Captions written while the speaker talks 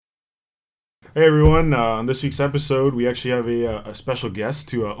Hey everyone! On this week's episode, we actually have a special guest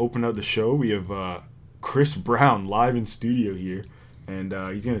to open out the show. We have Chris Brown live in studio here, and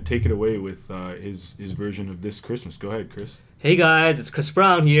he's going to take it away with his version of This Christmas. Go ahead, Chris. Hey guys, it's Chris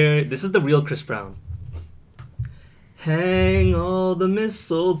Brown here. This is the real Chris Brown. Hang all the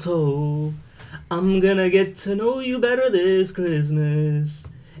mistletoe. I'm gonna get to know you better this Christmas.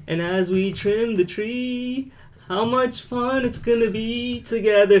 And as we trim the tree, how much fun it's gonna be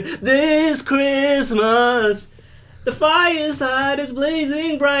together this Christmas. The fireside is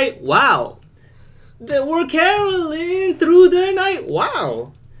blazing bright. Wow. That we're caroling through the night.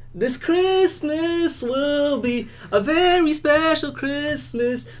 Wow. This Christmas will be a very special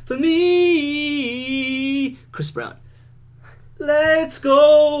Christmas for me. Chris Brown. Let's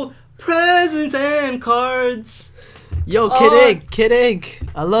go. Presents and cards. Yo, Kid Ink.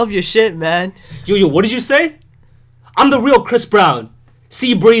 I love your shit, man. Yo, what did you say? I'm the real Chris Brown.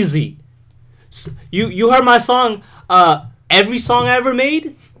 Sea Breezy. You heard my song, every song I ever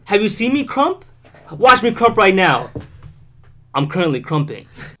made? Have you seen me crump? Watch me crump right now. I'm currently crumping.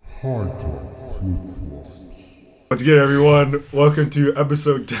 What's good, everyone? Welcome to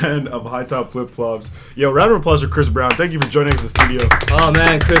episode 10 of High Top Flip Flops. Yo, round of applause for Chris Brown. Thank you for joining us in the studio. Oh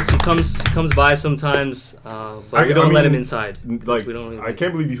man, Chris, he comes by sometimes, but we don't let him inside. Like, I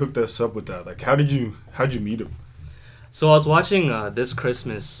can't believe you hooked us up with that. Like, how'd you meet him? So I was watching This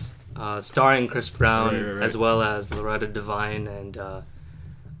Christmas, starring Chris Brown, right. as well as Loretta Devine and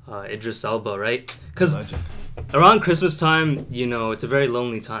Idris Elba, right? Because around Christmas time, you know, it's a very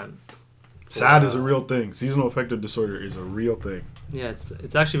lonely time. Sad is a real thing. Seasonal affective disorder is a real thing. Yeah,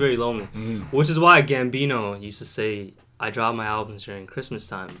 it's actually very lonely. Which is why Gambino used to say, I drop my albums during Christmas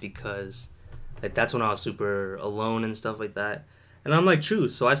time, because like that's when I was super alone and stuff like that. And I'm like, true.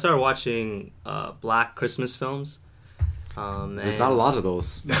 So I started watching Black Christmas films. There's not a lot of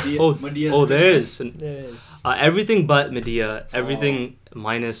those. There is. There is. Everything but Medea. Everything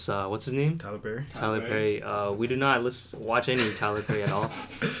minus, what's his name? Tyler Perry. Tyler Perry. We do not watch any Tyler Perry at all.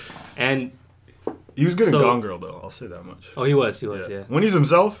 And he was good in Gone Girl, though. I'll say that much. Oh, he was, yeah. When he's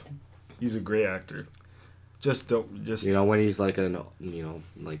himself, he's a great actor. Just you know, when he's like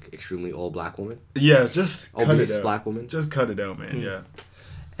like extremely old black woman. Yeah, just cut obese it out. Black woman. Just cut it out, man. Yeah.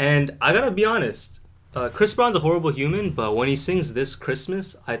 And I gotta be honest, Chris Brown's a horrible human, but when he sings This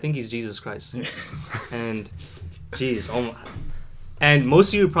Christmas, I think he's Jesus Christ. And, jeez, oh my. And most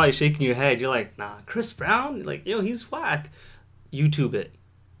of you are probably shaking your head. You're like, nah, Chris Brown? Like, yo, he's whack. YouTube it.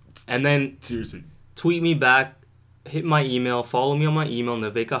 And then Seriously. tweet me back, hit my email, follow me on my email,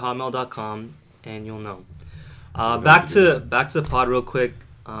 naveka@hotmail.com, and you'll know. Back to the pod real quick.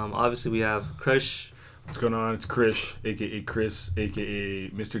 Obviously, we have Krish. What's going on? It's Krish, a.k.a. Chris, a.k.a.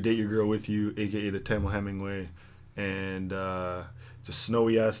 Mr. Date Your Girl With You, a.k.a. the Tamil Hemingway. And it's a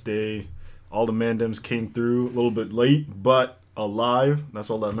snowy-ass day. All the mandems came through a little bit late, but alive. That's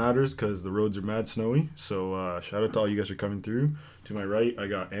all that matters, because the roads are mad snowy. So shout out to all you guys for coming through. To my right, I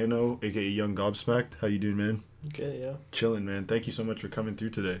got Anno, a.k.a. Young Gobsmacked. How you doing, man? Okay, yeah. Chilling, man. Thank you so much for coming through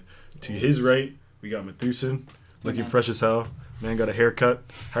today. To his right, we got Methusen, looking fresh as hell. Man got a haircut.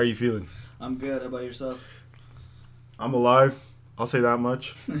 How are you feeling? I'm good. How about yourself? I'm alive. I'll say that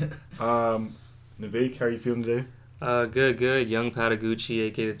much. Navek, how are you feeling today? Good. Young Patagucci,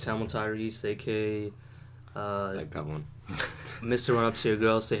 a.k.a. the Tamil Tyrese, a.k.a. Like that one. Mr. Run Up to Your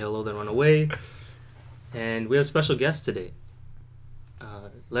Girl, Say Hello, Then Run Away. And we have a special guest today.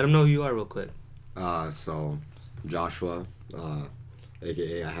 Let them know who you are real quick. So Joshua,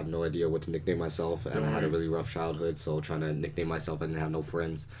 aka I have no idea what to nickname myself, and I had a really rough childhood, so trying to nickname myself, I didn't have no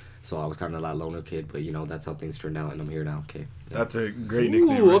friends, so I was kind of that loner kid, but you know, that's how things turned out, and I'm here now. Okay. Yeah. That's a great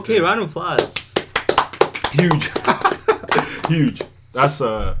nickname. Ooh, right okay, there. round of applause. Huge. Huge. That's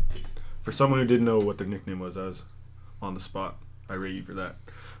for someone who didn't know what their nickname was, I was on the spot. I rate you for that.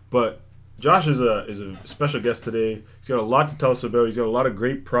 But Josh is a special guest today. He's got a lot to tell us about. He's got a lot of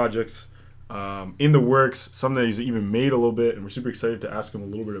great projects in the works, some that he's even made a little bit, and we're super excited to ask him a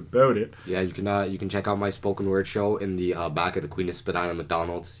little bit about it. Yeah, you can check out my spoken word show in the back of the Queen of Spadina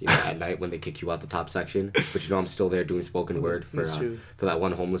McDonald's, you know, at night when they kick you out the top section. But you know, I'm still there doing spoken word for that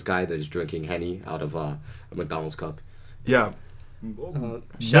one homeless guy that is drinking Henny out of a McDonald's cup. Yeah.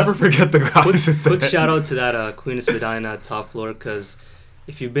 Never forget the guys. Quick shout out to that Queen of Spadina top floor, because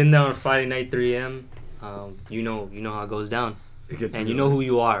if you've been there on Friday night 3 a.m., you know how it goes down. And you know who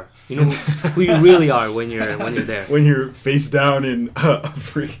you are. You know who you really are when you're there. When you're face down in a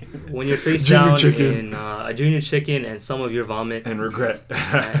freaking when you're face junior down chicken. in a junior chicken and some of your vomit and regret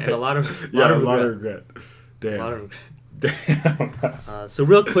and a lot of regret. Damn. A lot of regret. Damn. So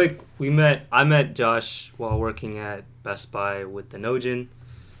real quick, I met Josh while working at Best Buy with the Nojin.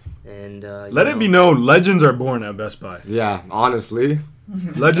 And Let it be known, legends are born at Best Buy. Yeah, honestly.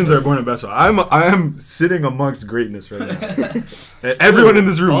 Legends are born at Best Buy. I am sitting amongst greatness right now. And everyone in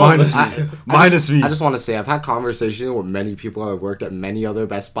this room, minus me. I just want to say, I've had conversations with many people who have worked at many other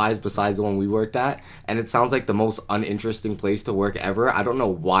Best Buys besides the one we worked at, and it sounds like the most uninteresting place to work ever. I don't know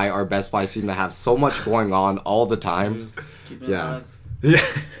why our Best Buy seem to have so much going on all the time. Keep it Yeah. alive.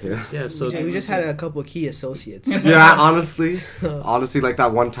 Yeah, so We just had a couple of key associates. Yeah, honestly, like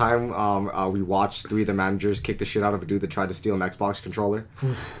that one time we watched three of the managers kick the shit out of a dude that tried to steal an Xbox controller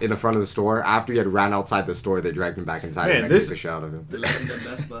in the front of the store. After he had ran outside the store, they dragged him back inside Man, and this- kicked the shit out of him. The legend of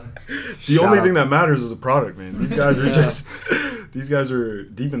Best Buy. The Shout only out. thing that matters is the product, man. These guys are just, these guys are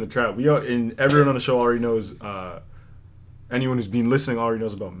deep in the trap. And everyone on the show already knows. Anyone who's been listening already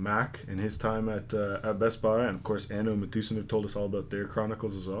knows about Mac and his time at Best Buy, and of course, Anno and Matusin have told us all about their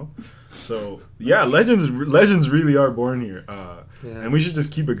chronicles as well. So yeah, legends really are born here, and we should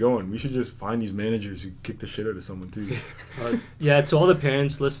just keep it going. We should just find these managers who kick the shit out of someone too. yeah, to all the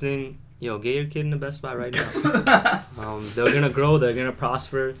parents listening, get your kid in the Best Buy right now. They're gonna grow. They're gonna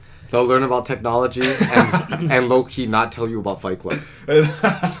prosper. They'll learn about technology and low key not tell you about Fight Club.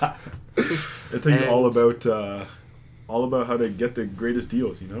 They tell you all about how to get the greatest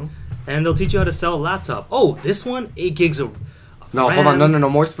deals, And they'll teach you how to sell a laptop. Oh, this one, 8 gigs of No, RAM. hold on. No.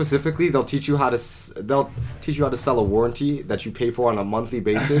 More specifically, they'll teach you how to sell a warranty that you pay for on a monthly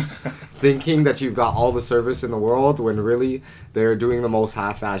basis, thinking that you've got all the service in the world when really they're doing the most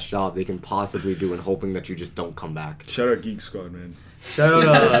half-assed job they can possibly do and hoping that you just don't come back. Shout out Geek Squad, man. Shout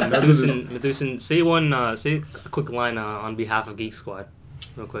out Medusan. Say a quick line on behalf of Geek Squad,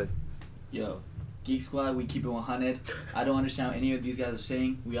 real quick. Yo, Geek Squad, we keep it 100. I don't understand what any of these guys are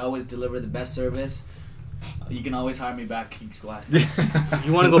saying. We always deliver the best service. You can always hire me back, Geek Squad.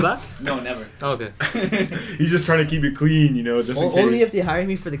 You want to go back? No, never. Oh, okay. He's just trying to keep it clean, just in case. Only if they hire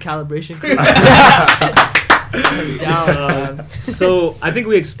me for the calibration. So I think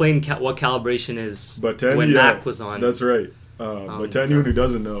we explained what calibration is But to when anyone- Mac was on. That's right. But to anyone who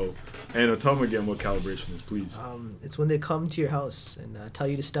doesn't know, and tell them again what calibration is, please. It's when they come to your house and tell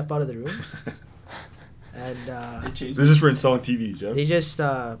you to step out of the room. And They changed This is for installing TVs, yeah? they just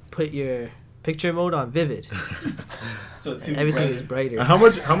put your picture mode on vivid. so it's And super everything bright. is brighter. And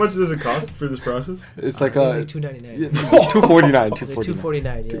how much does it cost for this process? It's like It was a like $2.99. $2.49. It was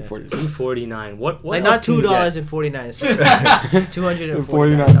 $2.49. Yeah. $249. What Like else not can you get? $2.49.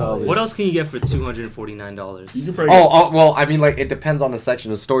 $249. What else can you get for $249? You can probably Well, I mean, like, it depends on the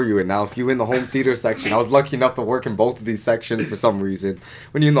section of store you're in. Now, if you're in the home theater section, I was lucky enough to work in both of these sections for some reason.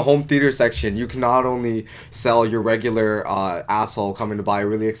 When you're in the home theater section, you can not only sell your regular asshole coming to buy a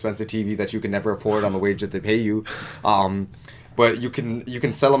really expensive TV that you can never afford on the wage that they pay you, but you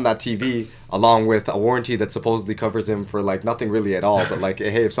can sell him that TV along with a warranty that supposedly covers him for like nothing really at all. But like,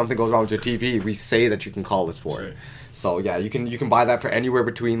 hey, if something goes wrong with your TV, we say that you can call us for it. Right. So yeah, you can buy that for anywhere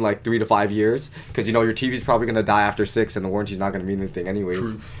between like 3 to 5 years because your TV's probably gonna die after 6 and the warranty's not gonna mean anything anyways.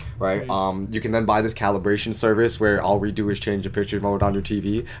 True. Right? You can then buy this calibration service where all we do is change the picture mode on your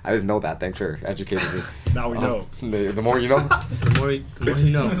TV. I didn't know that. Thanks for educating me. Now we know. The more you know. The more you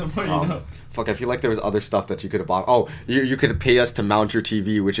know. The more you know. Fuck, I feel like there was other stuff that you could have bought. Oh, you could pay us to mount your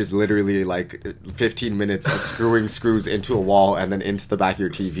TV, which is literally like 15 minutes of screwing screws into a wall and then into the back of your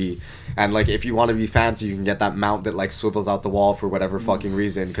TV. And like, if you want to be fancy, you can get that mount that like swivels out the wall for whatever fucking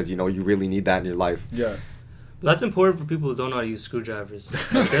reason, because you really need that in your life. Yeah. That's important for people who don't know how to use screwdrivers.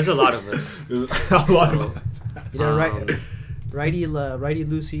 There's a lot of us. There's a lot of Um, Righty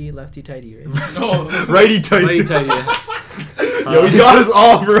loosey, lefty tighty, right? No. righty tight. Let me tell you. Yo, we got us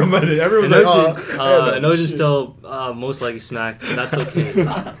all for a minute. Everyone's like, oh, I know you're still most likely smacked, but that's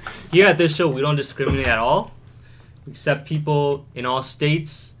okay. Here at this show, we don't discriminate at all. We accept people in all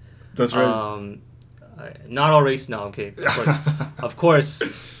states. That's right. Not all race. No, okay. Of course,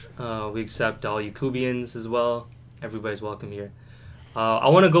 we accept all you Cubians as well. Everybody's welcome here. I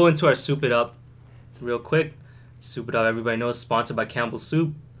want to go into our Soup It Up real quick. Soup It Up, everybody knows, sponsored by Campbell's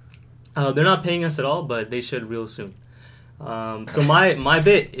Soup. They're not paying us at all, but they should real soon. So my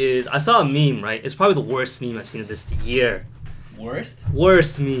bit is, I saw a meme, right? It's probably the worst meme I've seen of this year. Worst?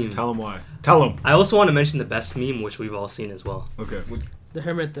 Worst meme. Tell them why. Tell them. I also want to mention the best meme, which we've all seen as well. Okay. The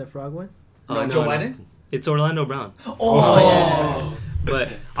Hermit the Frog one? No, Joe Biden? It's Orlando Brown. Oh, But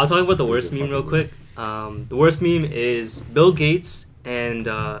I'll talk about the worst meme real quick. The worst meme is Bill Gates and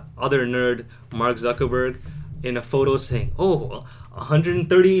other nerd Mark Zuckerberg in a photo saying, "Oh,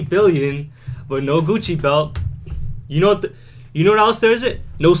 130 billion, but no Gucci belt." You know what else there is? It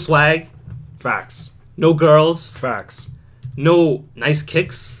no swag, Facts. no girls, Facts. no nice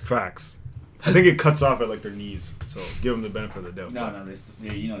kicks. Facts. I think it cuts off at like their knees. So give them the benefit of the doubt. No,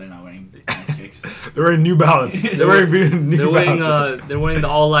 they're not wearing nice kicks. They're wearing New Balance. They're wearing New Balance. They're wearing the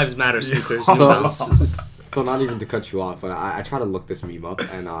All Lives Matter sneakers. So not even to cut you off, but I try to look this meme up,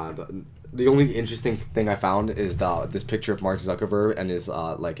 and the only interesting thing I found is this picture of Mark Zuckerberg and his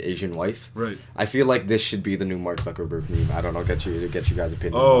like Asian wife. Right. I feel like this should be the new Mark Zuckerberg meme. I don't know, get you guys'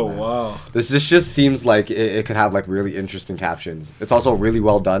 opinions. Oh, on that. wow. This just seems like it could have like really interesting captions. It's also really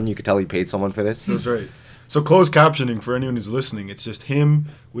well done. You could tell he paid someone for this. That's right. So closed captioning for anyone who's listening. It's just him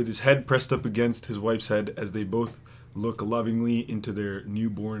with his head pressed up against his wife's head as they both look lovingly into their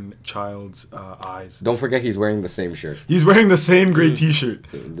newborn child's eyes. Don't forget he's wearing the same shirt. He's wearing the same gray T-shirt.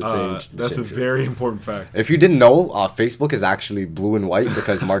 The same That's a shirt. very important fact. If you didn't know, Facebook is actually blue and white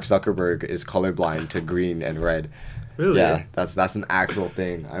because Mark Zuckerberg is colorblind to green and red. Really? Yeah, that's an actual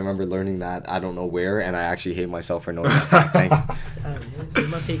thing. I remember learning that. I don't know where, and I actually hate myself for knowing that fact. Thank you. So you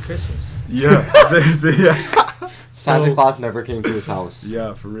must hate Christmas. Yeah, seriously, yeah. Santa Claus never came to his house.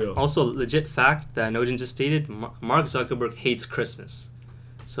 Yeah, for real. Also, legit fact that Nojin just stated: Mark Zuckerberg hates Christmas.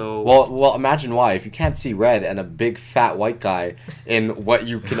 So Well, imagine why. If you can't see red and a big fat white guy, and what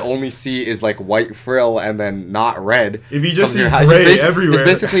you can only see is like white frill and then not red. If he just comes to your sees house, gray he's everywhere. He's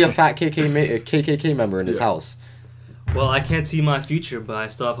basically a fat KKK member in his Yeah. house. well, I can't see my future, but I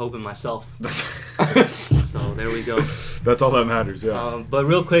still have hope in myself. So there we go. That's all that matters, yeah. But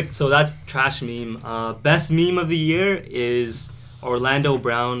real quick, so that's trash meme. Best meme of the year is Orlando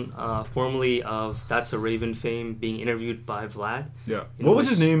Brown, formerly of That's a Raven fame, being interviewed by Vlad. Yeah. You What know was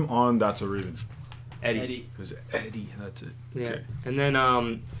his which- name on That's a Raven? Eddie. It was Eddie, that's it. Yeah. Okay. And then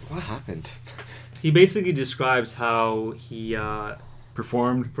What happened? he basically describes how he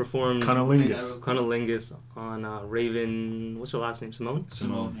Performed performed Cunnilingus. Cunnilingus on Raven. What's her last name? Simone.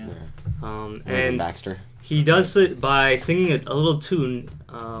 Simone, yeah. Raven And Baxter. he does it by singing a little tune.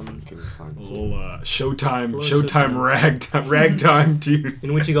 Can we find A this? little Showtime Little Showtime. ragtime tune.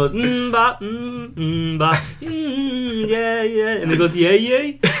 In which he goes, ba, ba, yeah, yeah. And he goes, yeah,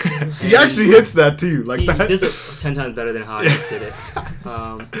 yeah. He actually hits that too, like He that. does it 10 times better than how I just did it.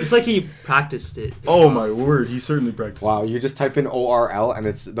 It's like he practiced it. Oh my word, he certainly practiced. Wow, you just type in ORL and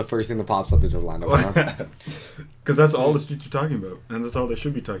it's the first thing that pops up is Orlando Brown. Because that's all the streets are talking about, and that's all they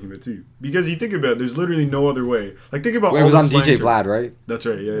should be talking about too. Because you think about it, there's literally no other way. Like think about Wait, it all was the on DJ slang Vlad, right? That's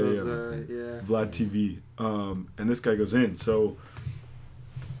right, yeah, It yeah, was, yeah. yeah. Vlad TV. And this guy goes in. So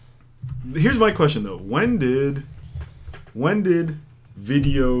here's my question though: When did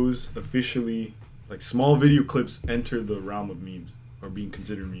videos officially, like small video clips, enter the realm of memes or being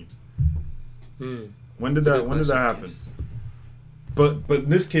considered memes? When did that happen? But in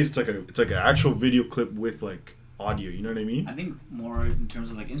this case, it's like an actual video clip with like audio. You know what I mean? I think more in terms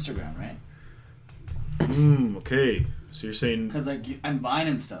of like Instagram, right? Okay. So you're saying Because and Vine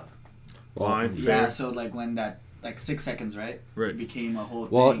and stuff. Vine, Yeah, fair. so like when that like 6 seconds, right? Right. Became a whole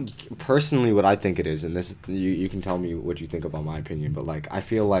Well, thing. personally, what I think it is, and this you can tell me what you think about my opinion, but like I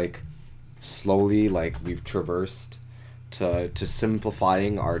feel like slowly, like we've traversed to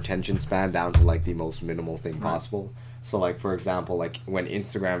simplifying our attention span down to like the most minimal thing possible. So like for example, like when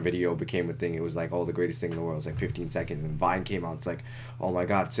Instagram video became a thing, it was like, oh, the greatest thing in the world. It's like 15 seconds, and Vine came out. It's like, oh my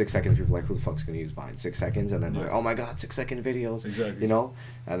god, 6 seconds. People are like, who the fuck's gonna use Vine? 6 seconds, and then they're like, oh my god, 6-second videos. Exactly. You know,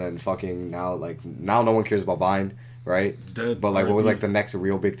 and then fucking now no one cares about Vine, right? It's dead. But like, what was R.I.P. like the next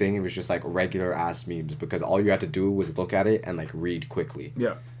real big thing? It was just like regular ass memes because all you had to do was look at it and like read quickly.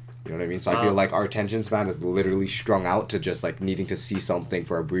 Yeah. You know what I mean? So I feel like our attention span is literally strung out to just like needing to see something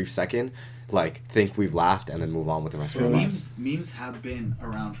for a brief second, like think we've laughed and then move on with the rest of So our lives. memes have been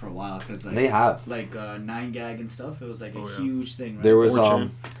around for a while because like They have. like 9gag and stuff. It was like Oh, a yeah. huge thing. Right? There was 4chan.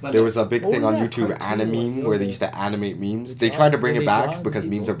 But there was a big What thing was on that YouTube, cartoon Animeme, one? where they Yeah. used to animate memes. They They tried to draw- bring they it back draw because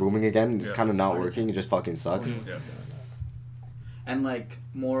memes people? are booming again. It's Yeah. kind of not working. It just fucking sucks. Yeah. and like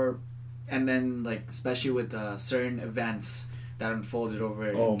more, and then like especially with certain events that unfolded over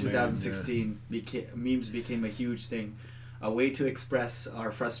Oh, in man, 2016, memes became a huge thing, a way to express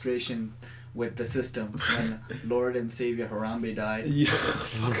our frustration with the system when Lord and Savior Harambe died. Yeah.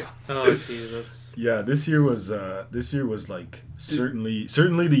 Oh, Jesus. Yeah, this year was like certainly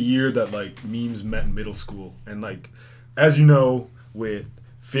the year that like memes met middle school, and like as you know, with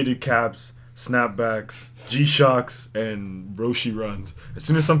fitted caps, snapbacks, G-Shocks, and Roshi runs, as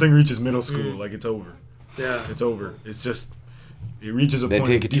soon as something reaches middle school, like it's over. Yeah. It's over. It's just it reaches a They point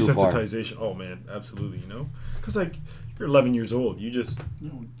take of it too far. desensitization. Oh man, absolutely. You know, because like you're 11 years old, you just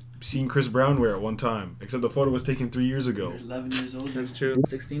seen Chris Brown wear it one time, except the photo was taken 3 years ago. You're 11 years old. That's true.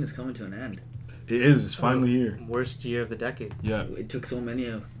 16 is coming to an end. It is. It's finally here. Worst year of the decade. Yeah. It took so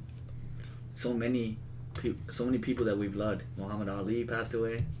many people that we've loved. Muhammad Ali passed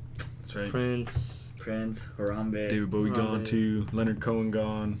away. That's right. Prince. Prince, Harambe. David Bowie gone too. Leonard Cohen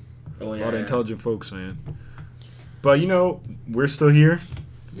gone. Oh A yeah. lot of intelligent folks, man. But you know, we're still here.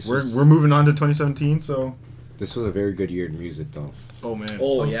 This We're was- moving on to 2017. So, This was a very good year in music, though. oh man.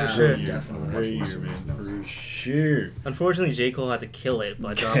 Oh, yeah, for sure. definitely. Great year, man. For sure. Unfortunately, J. Cole had to kill it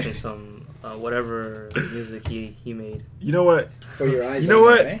by dropping some whatever music he made. You know what? For your eyes. You know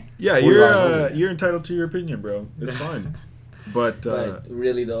only, what? right? Yeah, For your eyes you're only. you're entitled to your opinion, bro. It's fine. But But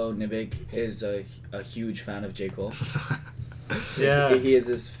really, though, Nivik is a huge fan of J. Cole. Yeah. He is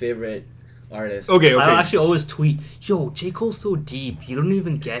his favorite artist. okay. I actually always tweet, yo, J. Cole's so deep, you don't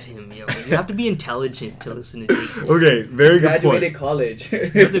even get him, yo. You have to be intelligent to listen to J. Cole. Okay, very good Graduated point. college. You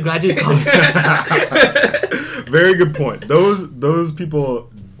have to graduate college. Very good point. Those people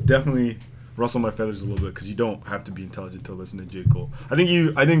definitely rustle my feathers a little bit because you don't have to be intelligent to listen to J. Cole. I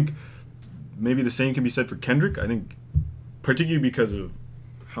think maybe the same can be said for Kendrick. I think particularly because of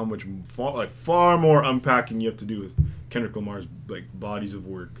how much far more unpacking you have to do with Kendrick Lamar's like bodies of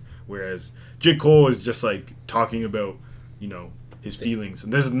work, whereas J. Cole is just like talking about, you know, his feelings,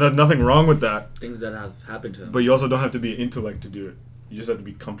 and there's nothing wrong with that. Things that have happened to him. But you also don't have to be an intellect to do it. You just have to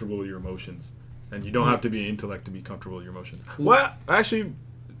be comfortable with your emotions, and you don't have to be an intellect to be comfortable with your emotions. Well, actually,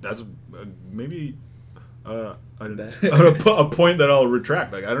 that's maybe a point that I'll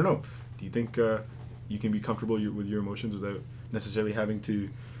retract. Like, I don't know. Do you think you can be comfortable with your emotions without necessarily having to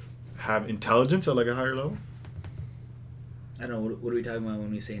have intelligence at like a higher level? I don't know. What are we talking about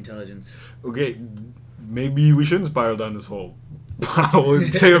when we say intelligence? Okay, maybe we shouldn't spiral down this hole.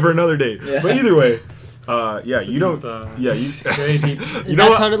 We'll save it for another day. Yeah. But either way, yeah, It's a you don't. deep, Yeah, very deep. you know That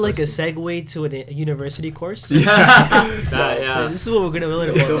what? sounded like a segue to a university course. That, So yeah. this is what we're gonna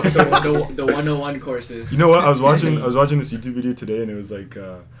learn the, about. the 101 courses. You know what? I was watching this YouTube video today, and it was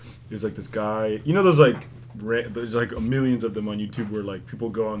like this guy. You know those like there's like millions of them on YouTube where like people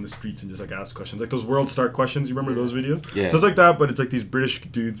go on the streets and just like ask questions, like those World Star questions. You remember those videos? Yeah. So it's like that, but it's like these British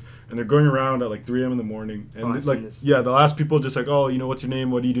dudes, and they're going around at like 3 a.m. in the morning, and Oh, they- I've like seen this. yeah, they'll ask people just like, oh, you know, what's your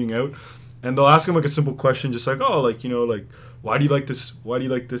name? What are you doing out? And they'll ask them like a simple question, just like, oh, like, you know, like, why do you like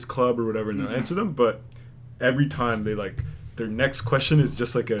this club or whatever, and they'll answer them. But every time they like, their next question is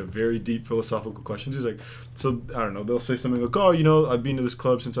just like a very deep philosophical question. Just like, so I don't know, they'll say something like, oh, you know, I've been to this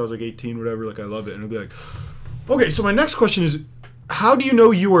club since I was like 18, whatever, like I love it. And it'll be like, okay, so my next question is, how do you know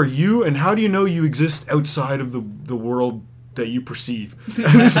you are you, and how do you know you exist outside of the world that you perceive?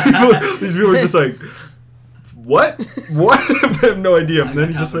 And these people are just like, what? I have no idea. And then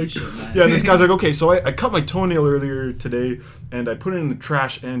he's just like, Shit, man. yeah, and this guy's like, okay, so I cut my toenail earlier today, and I put it in the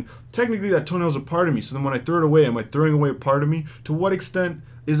trash, and technically that toenail is a part of me. So then when I throw it away, am I throwing away a part of me? To what extent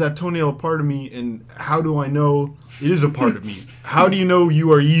is that toenail a part of me, and how do I know it is a part of me? How do you know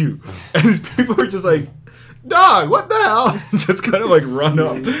you are you? And these people are just like, dog, what the hell? Just kind of like run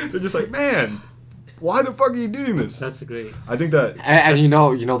up. They're just like, man, why the fuck are you doing this? That's great. I think that And you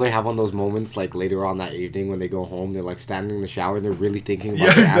know, they have one of those moments like later on that evening when they go home, they're like standing in the shower and they're really thinking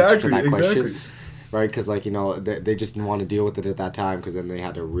about the answer to that question, right? Because like, you know, they just didn't want to deal with it at that time, because then they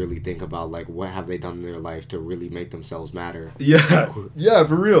had to really think about like what have they done in their life to really make themselves matter. yeah,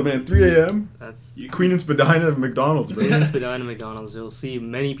 for real, man. 3 a.m. That's Queen and Spadina at McDonald's, bro. Queen Spadina McDonald's. You'll see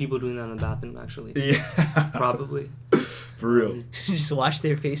many people doing that in the bathroom, actually. Yeah, Probably. for real. Just wash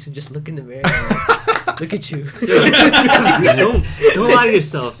their face and just look in the mirror. Look at you. don't lie to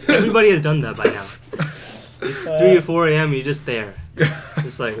yourself. Everybody has done that by now. It's 3 or 4 a.m. You're just there.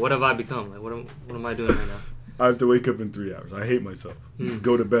 It's like, what have I become? Like, what am I doing right now? I have to wake up in 3 hours. I hate myself. Mm.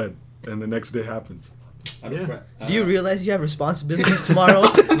 Go to bed, and the next day happens. I had a Yeah. friend- Do you realize you have responsibilities tomorrow?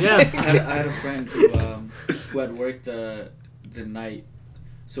 Yeah. I had a friend who had worked the night,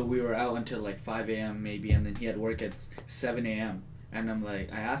 so we were out until like 5 a.m. maybe, and then he had work at 7 a.m. And I'm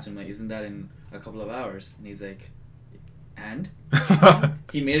like, I asked him like, isn't that in a couple of hours? And he's like, and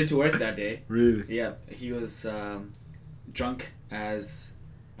he made it to work that day. Really? Yeah, he was drunk as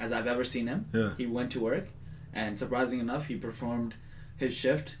I've ever seen him. Yeah. He went to work, and surprisingly enough, he performed his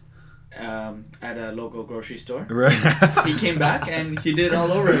shift at a local grocery store. Right. He came back and he did it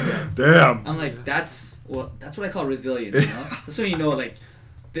all over again. Damn. I'm like, that's what I call resilience, you know? That's when you know, like,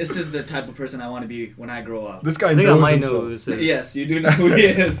 this is the type of person I want to be when I grow up. This guy I think I knows might himself. know who this is. Yes, you do know who he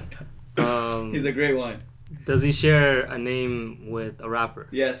is. He's Is a great one. does he share a name with a rapper?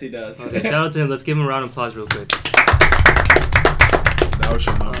 Yes, he does. Okay, shout out to him. Let's give him a round of applause real quick. Thou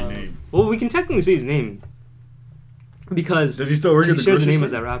shalt not be named. Well, we can technically say his name because Does he still work at the shares the grocery name store?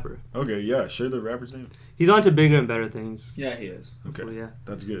 as that rapper. Okay, yeah. Share the rapper's name. He's on to bigger and better things. Yeah, he is. Okay, So, yeah.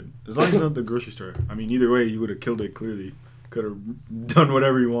 that's good. As long as it's not the grocery store. I mean, either way, he would have killed it. Clearly, could have done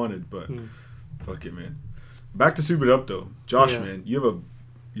whatever he wanted. But Hmm. fuck it, man. Back to Soup It Up though. Josh, Yeah. man, you have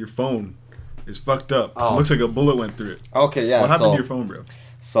your phone is fucked up. Oh. It looks like a bullet went through it. Okay, yeah. What happened so, to your phone, bro?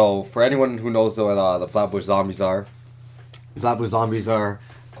 So, for anyone who knows what the Flatbush Zombies are, Flatbush Zombies are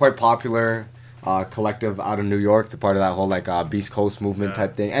quite popular collective out of New York. They're part of that whole like Beast Coast movement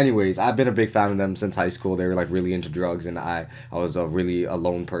type thing. Anyways, I've been a big fan of them since high school. They were like really into drugs, and I was a really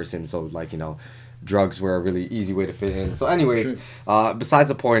alone person, so like, you know, drugs were a really easy way to fit in. So anyways, besides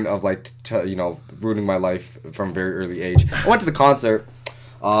the point of like you know, ruining my life from a very early age, I went to the concert.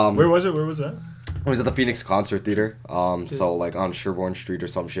 Where was it? Where was that? It was at the Phoenix Concert Theater. So like on Sherbourne Street or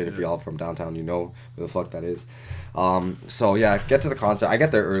some shit. If y'all from downtown, you know where the fuck that is. So yeah, get to the concert. I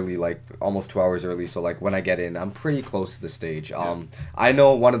get there early, like almost 2 hours early. So like when I get in, I'm pretty close to the stage. I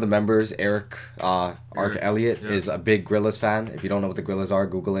know one of the members, Ark Elliott, is a big Gorillaz fan. If you don't know what the Gorillaz are,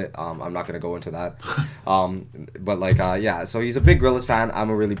 Google it. I'm not gonna go into that. But like yeah, so he's a big Gorillaz fan. I'm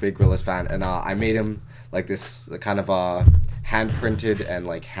a really big Gorillaz fan, and I made him like this kind of hand printed and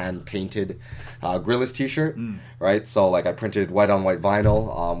like hand painted Gorillaz t-shirt, right? So like I printed white on white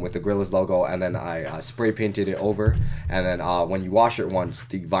vinyl with the Gorillaz logo, and then I spray painted it over, and then when you wash it once,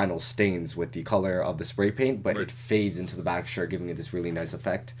 the vinyl stains with the color of the spray paint, but it fades into the back shirt, giving it this really nice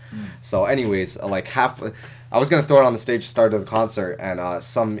effect. So anyways, like I was gonna throw it on the stage start of the concert, and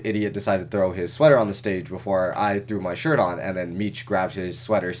some idiot decided to throw his sweater on the stage before I threw my shirt on, and then Meech grabbed his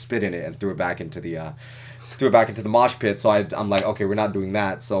sweater, spit in it, and threw it back into the mosh pit. So I'm like, okay, we're not doing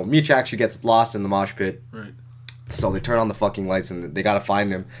that. So Meech actually gets lost in the mosh pit. Right. So they turn on the fucking lights, and they gotta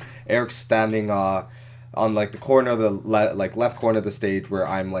find him. Eric's standing on like the corner of the left corner of the stage where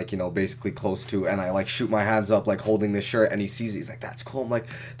I'm like, you know, basically close to, and I like shoot my hands up like holding this shirt, and he sees it. He's like, that's cool. I'm like,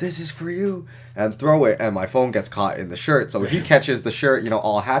 this is for you, and throw it, and my phone gets caught in the shirt. So he catches the shirt, you know,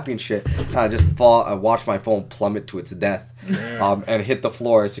 all happy and shit, and I just watch my phone plummet to its death, and hit the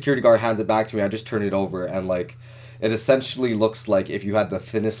floor. Security guard hands it back to me. I just turn it over, and like, it essentially looks like if you had the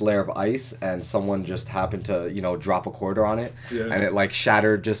thinnest layer of ice and someone just happened to, you know, drop a quarter on it, and it like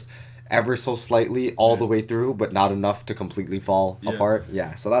shattered just ever so slightly all the way through, but not enough to completely fall apart.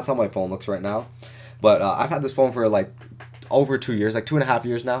 Yeah, so that's how my phone looks right now. But I've had this phone for like over 2 years, like 2.5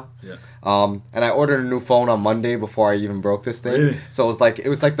 years now. Yeah. And I ordered a new phone on Monday before I even broke this thing. Really? So it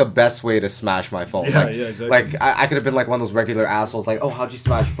was like the best way to smash my phone. Yeah, like, yeah, exactly. Like I could have been like one of those regular assholes, like, oh, how'd you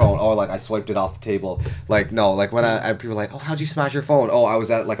smash your phone? Oh, like I swiped it off the table. Like no, like when people are like, oh, how'd you smash your phone? Oh, I was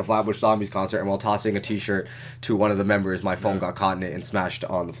at like a Flatbush Zombies concert, and while tossing a T-shirt to one of the members, my phone got caught in it and smashed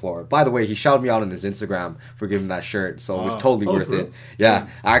on the floor. By the way, he shouted me out on his Instagram for giving that shirt, so it was totally worth for it. real? Yeah,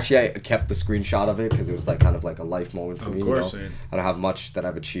 I kept the screenshot of it because it was like kind of like a life moment for me. Of course, you know? man. I don't have much that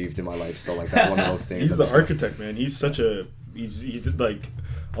I've achieved in my life, so like that's one of those things. He's the architect, man. He's such a he's like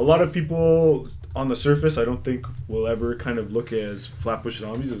a lot of people on the surface. I don't think will ever kind of look as Flatbush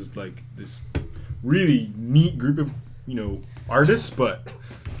Zombies as like this really neat group of, you know, artists, but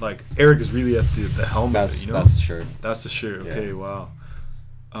like Eric is really at the helm of it, you know? That's the shirt. That's the shirt. Okay, Yeah. wow.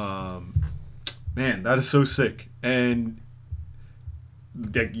 Man, that is so sick. And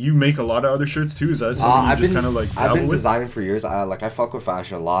like, you make a lot of other shirts too? Is that something you just kind of like I've dabble been with? designing for years. I fuck with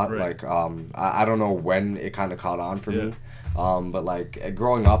fashion a lot. Right. Like I don't know when it kind of caught on for me. But like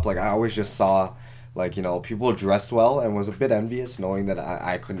growing up, like I always just saw, like, you know, people dressed well and was a bit envious knowing that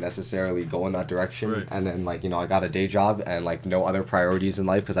I couldn't necessarily go in that direction. Right. And then, like, you know, I got a day job and like no other priorities in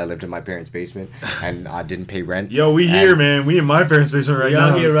life because I lived in my parents' basement and I didn't pay rent. Yo, we here, man. We in my parents' basement right We now.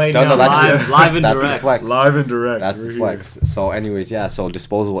 out here right No, now, that's live and that's the direct. flex. Live and direct. That's We're the here. flex. So anyways, yeah, so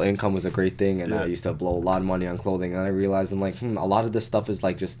disposable income was a great thing, and Yeah. I used to blow a lot of money on clothing, and I realized I'm like, a lot of this stuff is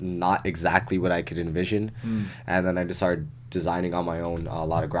like just not exactly what I could envision. And then I just started designing on my own, a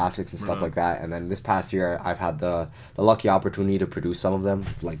lot of graphics and stuff Right. like that. And then this past year I've had the lucky opportunity to produce some of them,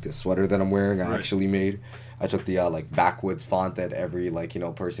 like this sweater that I'm wearing I Right. actually made. I took the like backwoods font that every, like, you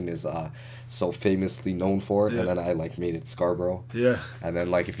know, person is so famously known for, Yeah. and then I like made it Scarborough. Yeah. And then,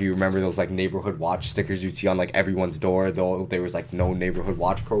 like, if you remember those, like, neighborhood watch stickers you'd see on, like, everyone's door, though there was, like, no neighborhood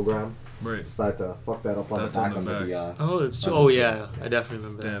watch program. Right. Decided to fuck that up on That's the on back the under back. the, Oh, that's true. Oh yeah, I definitely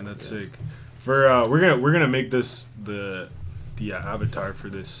remember that. Damn, that's Yeah. sick. For we're gonna make this the avatar for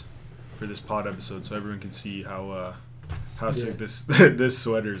this pod episode, so everyone can see how sick this this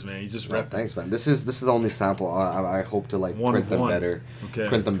sweater is, man. He's just Well, repping. thanks, man. This is only sample. I hope to, like, One print of them one. better. Okay.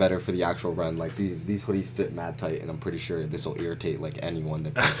 Print them better for the actual run. Like, these hoodies fit mad tight, and I'm pretty sure this will irritate, like, anyone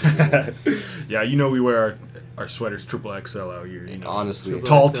that... Yeah, you know we wear our sweaters triple XL out here. You know, Honestly. Triple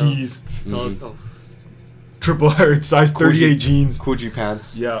tall XL. tees, It's all- Mhm. oh, triple size 38 jeans. Coogee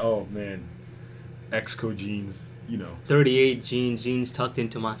pants. Yeah. Oh man, Exco jeans. You know, 38 jeans tucked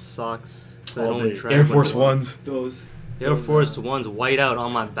into my socks. So I all don't day. drag Air my- Force Ones. Those Air Force Ones white out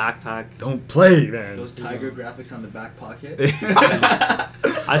on my backpack. Don't play, man. those tiger graphics on the back pocket.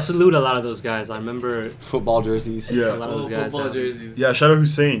 I salute a lot of those guys. I remember Football jerseys. Yeah. a lot of those guys. football have- jerseys. Yeah, shout out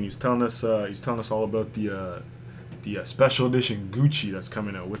Hussein. He was telling us all about the special edition Gucci that's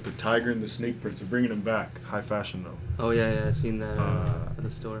coming out with the tiger and the snake prints. They're bringing them back. High fashion though. Oh yeah, I seen that Uh, at the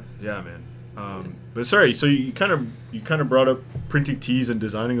store. Yeah, man. But sorry, so you kind of brought up printing tees and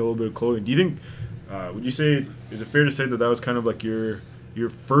designing a little bit of clothing. Do you think? Would you say, is it fair to say that was kind of like your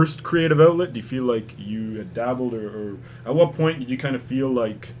first creative outlet? Do you feel like you had dabbled, or at what point did you kind of feel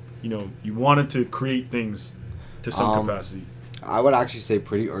like you wanted to create things to some capacity? I would actually say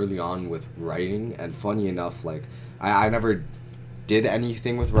pretty early on with writing, and funny enough, like I never did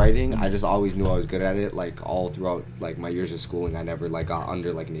anything with writing. I just always knew I was good at it. Like all throughout like my years of schooling, I never like got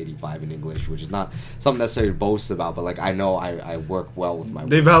under like an 85 in English, which is not something necessarily to boast about. But like I know I work well with my.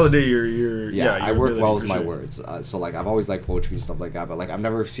 They words. validate your I work ability, well for with my sure. words. So like I've always liked poetry and stuff like that. But like I've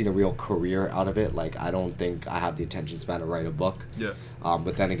never seen a real career out of it. Like I don't think I have the attention span to write a book. Yeah.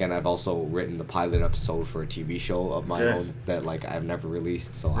 But then again, I've also written the pilot episode for a TV show of my Okay. own that like I've never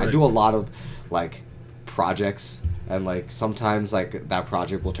released. So I Right. do a lot of like projects, and like sometimes like that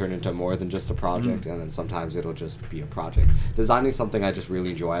project will turn into more than just a project, and then sometimes it'll just be a project. Designing something I just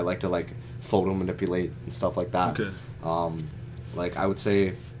really enjoy. I like to like photo manipulate and stuff like that. Okay. Like I would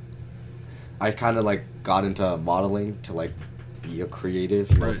say, I kind of like got into modeling to like be a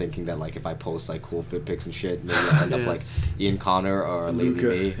creative, Right. thinking that like if I post like cool fit pics and shit, maybe I'll end up like Yes. Ian Connor or Lady Luca,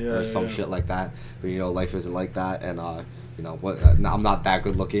 May yeah, or some yeah. shit like that. But life isn't like that, and I'm not that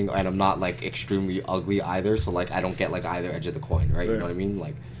good looking, and I'm not like extremely ugly either. So like I don't get like either edge of the coin, right? You Right. know what I mean?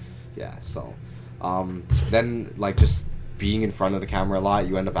 Like, yeah. So, then like just being in front of the camera a lot,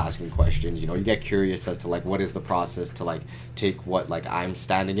 you end up asking questions. You get curious as to like what is the process to like take what like I'm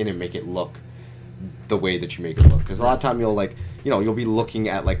standing in and make it look the way that you make it look. Because a lot of time you'll like you'll be looking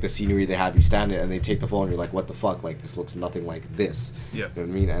at like the scenery they have you stand in, and they take the phone and you're like, what the fuck, like this looks nothing like this. Yeah. You know what I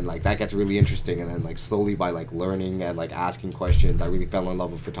mean? And like that gets really interesting, and then like slowly by like learning and like asking questions, I really fell in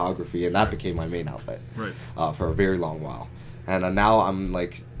love with photography, and that became my main outlet. Right. For a very long while. And now I'm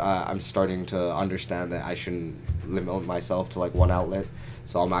like I'm starting to understand that I shouldn't limit myself to like one outlet.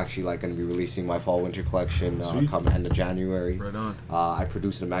 So I'm actually like going to be releasing my fall winter collection Sweet. come end of January. Right on. I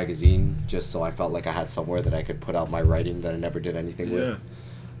produced a magazine just so I felt like I had somewhere that I could put out my writing that I never did anything Yeah. with.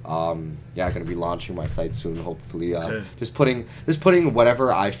 Going to be launching my site soon, hopefully. Okay. Just putting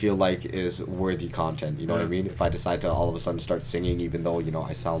whatever I feel like is worthy content. You know what I Yeah. mean? If I decide to all of a sudden start singing, even though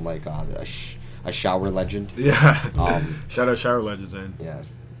I sound like a shower legend. Yeah. Shout out Shower Legends, man. Yeah.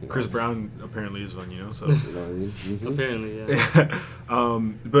 Chris it's- Brown apparently is one, so. You know what I mean? Mhm. Apparently, yeah.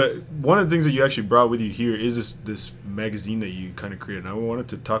 But one of the things that you actually brought with you here is this magazine that you kind of created. And I wanted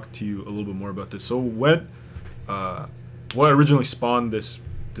to talk to you a little bit more about this. So what originally spawned this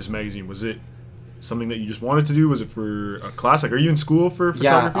magazine? Was it something that you just wanted to do? Was it for a class? Like, are you in school for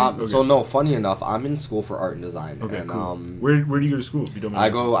photography? Yeah. Okay. So no, funny enough, I'm in school for art and design. Okay, and, cool. Where do you go to school? If you don't mind I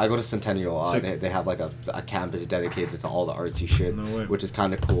asking? go to Centennial. Sick. They have like a campus dedicated to all the artsy shit, No way. which is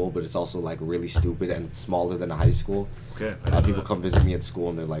kind of cool, but it's also like really stupid, and it's smaller than a high school. Okay. I didn't know People that. come visit me at school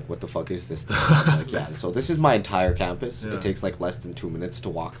and they're like, "What the fuck is this thing?" I'm like, yeah. So this is my entire campus. Yeah. It takes like less than 2 minutes to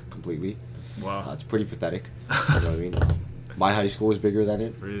walk completely. Wow. It's pretty pathetic. You know what I mean? My high school was bigger than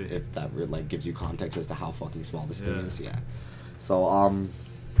it. Really? If that really, like gives you context as to how fucking small this thing Yeah. is, yeah. So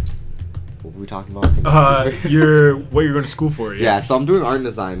what were we talking about? what you're going to school for? Yeah, so I'm doing art and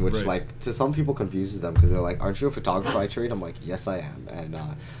design, which Right. like to some people confuses them because they're like, "Aren't you a photographer by trade?" I'm like, "Yes, I am." And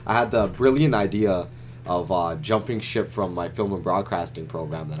I had the brilliant idea of jumping ship from my film and broadcasting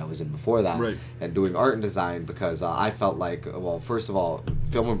program that I was in before that, Right. and doing art and design because I felt like, well, first of all,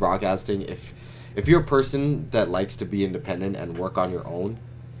 film and broadcasting, if you're a person that likes to be independent and work on your own,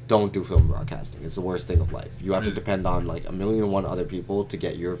 don't do film broadcasting. It's the worst thing of life. You have to Really? depend on like 1,000,001 other people to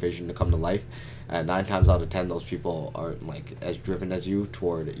get your vision to come to life, and 9 times out of 10 those people aren't like as driven as you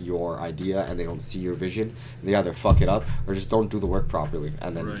toward your idea, and they don't see your vision. They either fuck it up or just don't do the work properly,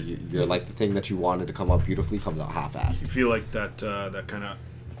 and then Right. you're like the thing that you wanted to come out beautifully comes out You half-assed. feel like that kind of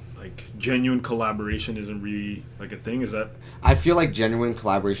like genuine collaboration isn't really like a thing? Is that I feel like genuine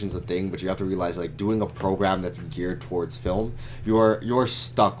collaboration is a thing, but you have to realize like doing a program that's geared towards film, you're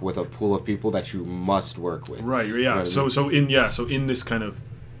stuck with a pool of people that you must work with. right? You know Yeah. what I mean? So in this kind of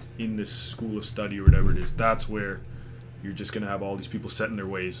in this school of study or whatever it is, that's where you're just gonna have all these people set in their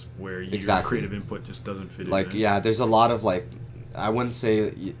ways where your Exactly. creative input just doesn't fit in. Like right? yeah, there's a lot of like, I wouldn't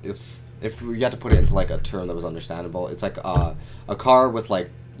say if we had to put it into like a term that was understandable, it's like a car with like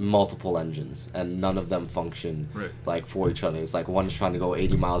multiple engines, and none of them function Right. like for each other. It's like one's trying to go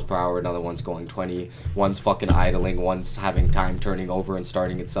 80 miles per hour, another one's going 20, one's fucking idling, one's having time turning over and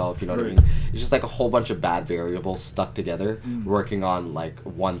starting itself, you know what I Right. mean? It's just like a whole bunch of bad variables stuck together, working on like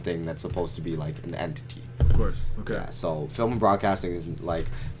one thing that's supposed to be like an entity. Of course. Okay. Yeah, so film and broadcasting is like,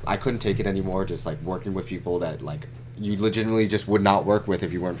 I couldn't take it anymore, just like working with people that like you legitimately just would not work with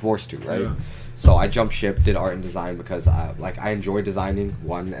if you weren't forced to, right? Yeah. So I jumped ship, did art and design because I enjoy designing,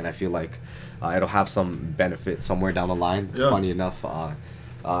 one, and I feel like it'll have some benefit somewhere down the line. Yeah. Funny enough,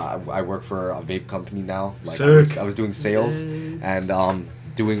 I work for a vape company now. Like Sick. I was doing sales Vapes. and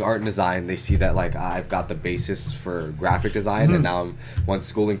doing art and design. They see that like I've got the basis for graphic design, and now once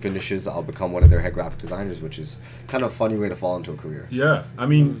schooling finishes, I'll become one of their head graphic designers, which is kind of a funny way to fall into a career. Yeah, I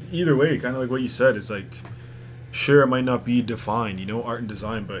mean, either way, kind of like what you said, it's like, sure, it might not be defined, you know, art and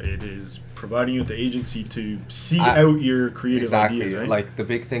design, but it is providing you with the agency to see out your creative Exactly. ideas, right? Like the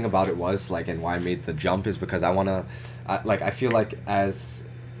big thing about it was like, and why I made the jump is because I feel like as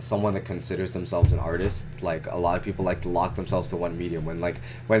someone that considers themselves an artist, like a lot of people like to lock themselves to one medium.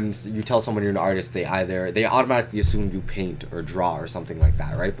 When you tell someone you're an artist, they automatically assume you paint or draw or something like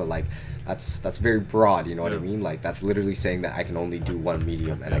that, right? But like that's very broad, you know what I Yeah. mean? Like that's literally saying that I can only do one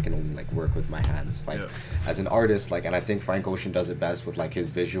medium and I can only like work with my hands. Like Yeah. as an artist, like, and I think Frank Ocean does it best with like his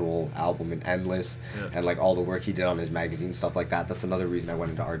visual album in Endless Yeah. and like all the work he did on his magazine, stuff like that. That's another reason I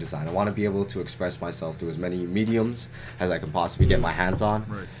went into art design. I want to be able to express myself through as many mediums as I can possibly get my hands on.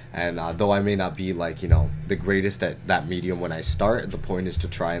 Right. And though I may not be like, you know, the greatest at that medium when I start, the point is to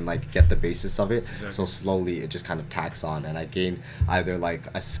try and like get the basis of it. Exactly. So slowly it just kind of tacks on, and I gain either like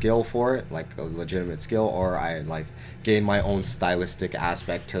a skill for it, like a legitimate skill, or I like gain my own stylistic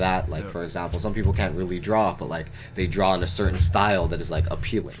aspect to that. Like Yeah. for example, some people can't really draw, but like they draw in a certain style that is like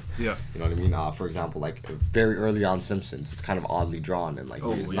appealing. Yeah. You know what I mean? For example, like very early on Simpsons, it's kind of oddly drawn, and like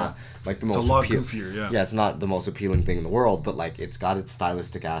Oh, it's yeah. not like the It's most a lot appeal- goofier, yeah. Yeah, it's not the most appealing thing in the world, but like it's got its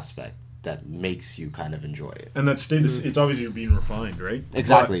stylistic aspect that makes you kind of enjoy it. And that state is, it's obviously being refined, right?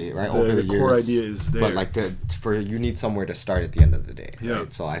 Exactly, But right? Over the years, core idea is there. But like you need somewhere to start at the end of the day. Yeah.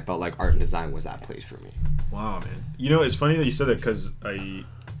 Right? So I felt like art and design was that place for me. Wow, man. You know, it's funny that you said that because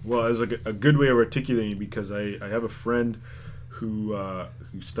it's like a good way of articulating it, because I have a friend who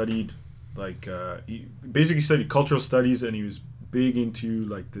studied, like, he basically studied cultural studies, and he was big into,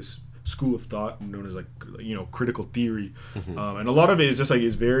 like, this school of thought known as, like, you know, critical theory. And a lot of it is just, like,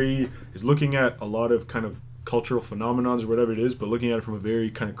 is looking at a lot of kind of cultural phenomenons or whatever it is, but looking at it from a very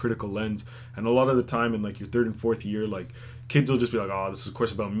kind of critical lens. And a lot of the time in, like, your third and fourth year, like, kids will just be like, oh, this is a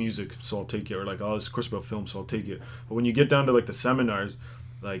course about music, so I'll take it. Or like, oh, this is a course about film, so I'll take it. But when you get down to, like, the seminars,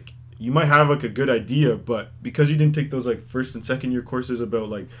 like, you might have, like, a good idea, but because you didn't take those, like, first and second year courses about,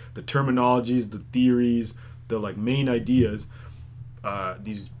 like, the terminologies, the theories, the, like, main ideas,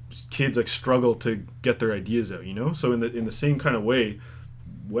 these kids, like, struggle to get their ideas out, you know? So in the same kind of way,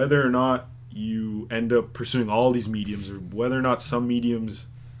 whether or not you end up pursuing all these mediums, or whether or not some mediums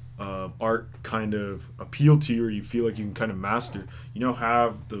art kind of appeal to you, or you feel like you can kind of master, you know,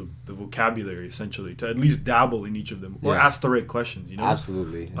 have the vocabulary essentially to at least dabble in each of them, or Yeah. ask the right questions, you know?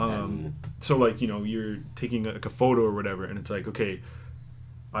 Absolutely. And So, like, you know, you're taking like a photo or whatever, and it's like, okay,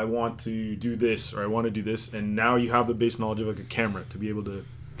 I want to do this, or I want to do this, and now you have the base knowledge of, like, a camera to be able to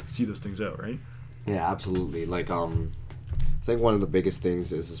see those things out, right? yeah, absolutely. Like I think one of the biggest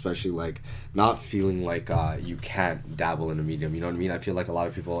things is especially like not feeling like you can't dabble in a medium. You know what I mean? I feel like a lot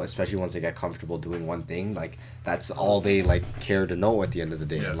of people, especially once they get comfortable doing one thing, like that's all they like care to know at the end of the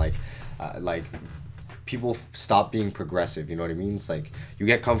day. Yeah. And like people stop being progressive. You know what I mean? It's like you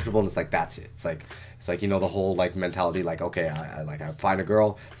get comfortable and it's like that's it. It's like you know, the whole like mentality, like, okay, I find a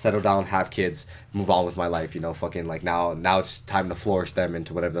girl, settle down, have kids, move on with my life, you know, fucking like now it's time to flourish them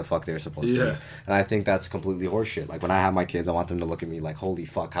into whatever the fuck they're supposed to Yeah. be. And I think that's completely horseshit. Like when I have my kids, I want them to look at me like, holy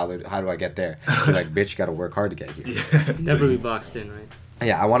fuck, how do I get there? Be like, bitch, you gotta work hard to get here. Never be boxed in, right?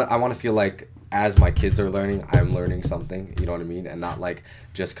 Yeah, I want to feel like as my kids are learning, I'm learning something, you know what I mean? And not like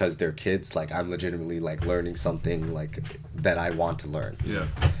just because they're kids, like I'm legitimately like learning something like that I want to learn. Yeah.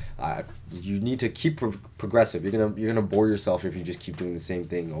 You need to keep progressive. You're gonna bore yourself if you just keep doing the same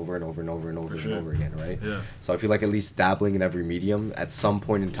thing over and over and over and over sure. and over again, right? Yeah. So I feel like at least dabbling in every medium, at some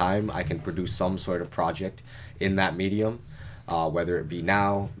point in time, I can produce some sort of project in that medium, whether it be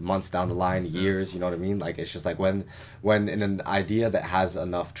now, months down the line, years. You know what I mean? Like it's just like when in an idea that has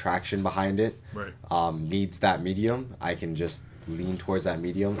enough traction behind it, Right. needs that medium, I can just lean towards that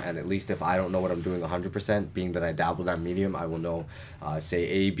medium, and at least if I don't know what I'm doing 100%, being that I dabble in that medium, I will know say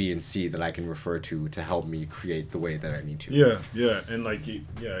A, B, and C that I can refer to help me create the way that I need to. Yeah, and like,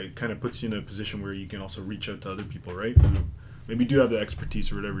 it kind of puts you in a position where you can also reach out to other people, right? Who maybe you do have the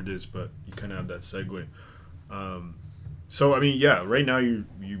expertise or whatever it is, but you kind of have that segue. So I mean, yeah, right now you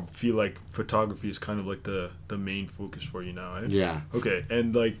feel like photography is kind of like the main focus for you now, eh? Yeah. Okay,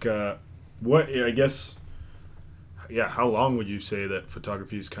 and like what I guess, yeah, how long would you say that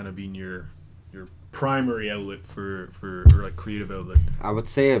photography has kind of been your primary outlet for or like creative outlet? I would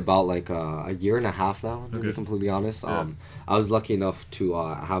say about like a year and a half now, to be Okay. completely honest. Yeah. I was lucky enough to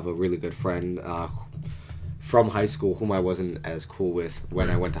have a really good friend from high school whom I wasn't as cool with when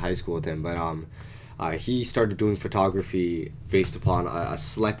I went to high school with him, but he started doing photography based upon a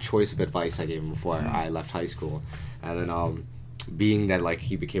select choice of advice I gave him before I left high school. And then being that like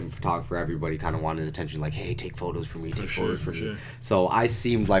he became a photographer, everybody kind of wanted his attention, like, hey, take photos for me, take photos for me. Sure. So I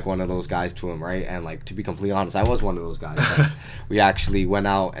seemed like one of those guys to him, right? And like, to be completely honest, I was one of those guys. Like, we actually went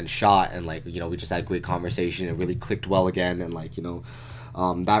out and shot, and like, you know, we just had great conversation. It really clicked well again, and like, you know,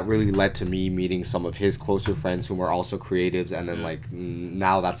 that really led to me meeting some of his closer friends who were also creatives, and then like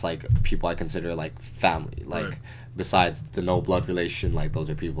now that's like people I consider like family. Like Right. besides the no blood relation, like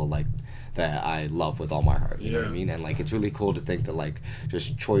those are people like that I love with all my heart. You know what I Yeah. mean? And like it's really cool to think that like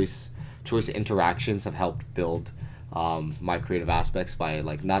just choice interactions have helped build my creative aspects by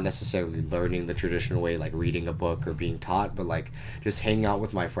like not necessarily learning the traditional way, like reading a book or being taught, but like just hanging out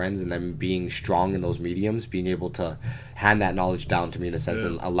with my friends and then being strong in those mediums, being able to hand that knowledge down to me in a sense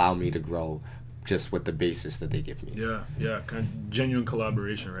and allow me to grow just with the basis that they give me. Yeah, kind of genuine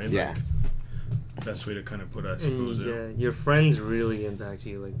collaboration, right? Yeah. Like, best way to kind of put it, I suppose. And, yeah, your friends really impact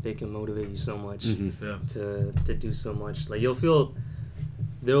you. Like they can motivate you so much Yeah. to do so much. Like you'll feel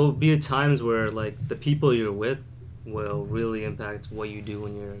there'll be times where like the people you're with will really impact what you do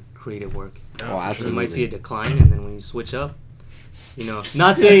in your creative work. Yeah, Oh, for You absolutely. might see a decline, and then when you switch up, you know,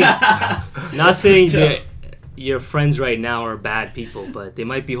 not saying that your friends right now are bad people, but they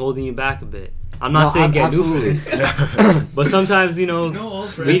might be holding you back a bit. I'm not saying get new absolutely. friends, but sometimes you know No old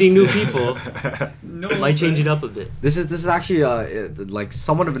friends. meeting new people No might change it up a bit. This is actually like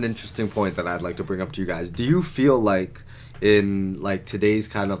somewhat of an interesting point that I'd like to bring up to you guys. Do you feel like in like today's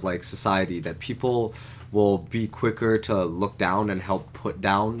kind of like society that people will be quicker to look down and help put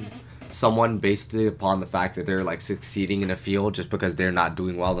down someone based upon the fact that they're like succeeding in a field just because they're not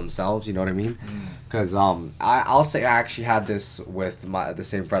doing well themselves? You know what I mean? Because I'll say I actually had this with the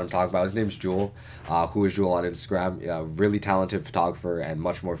same friend I'm talking about. His name's Jewel, who is Jewel on Instagram. Really talented photographer and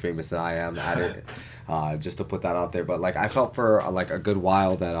much more famous than I am at it. Just to put that out there. But like I felt for like a good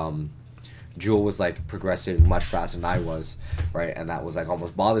while that Jewel was like progressing much faster than I was, right? And that was like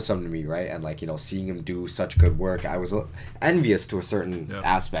almost bothersome to me, right? And like, you know, seeing him do such good work, I was envious to a certain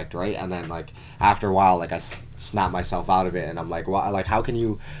aspect, right? And then like after a while, like I snapped myself out of it, and I'm like, well, like how can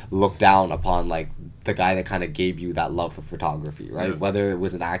you look down upon like the guy that kind of gave you that love for photography, right? Yeah. Whether it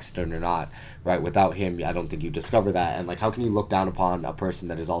was an accident or not, right? Without him, I don't think you discover that. And like, how can you look down upon a person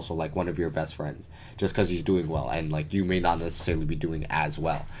that is also like one of your best friends just because he's doing well, and like you may not necessarily be doing as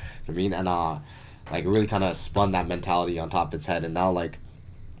well? You know what I mean? And like it really kind of spun that mentality on top of its head. And now like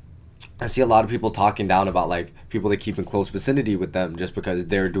I see a lot of people talking down about like people that keep in close vicinity with them just because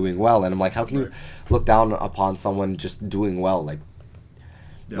they're doing well, and I'm like, how can you look down upon someone just doing well? Like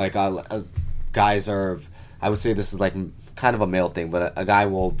guys are, I would say this is like kind of a male thing, but a guy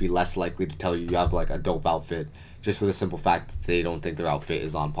will be less likely to tell you have like a dope outfit just for the simple fact that they don't think their outfit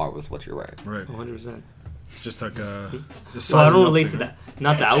is on par with what you're wearing. Right. 100%. It's just like a. So I don't relate to that.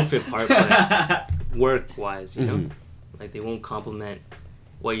 Not the outfit part, but work-wise, you know? Mhm. Like, they won't compliment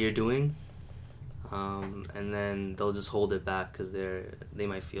what you're doing, and then they'll just hold it back because they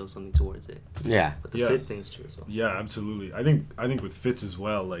might feel something towards it. Yeah. But the Yeah. fit thing's true as well. Yeah, absolutely. I think with fits as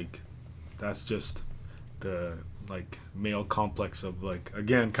well, like that's just the like male complex of like,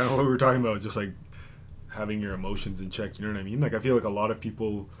 again, kind of what we were talking about, just like having your emotions in check. You know what I mean? Like I feel like a lot of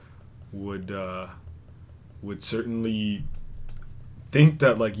people would certainly think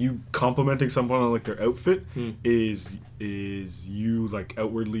that like you complimenting someone on like their outfit is you like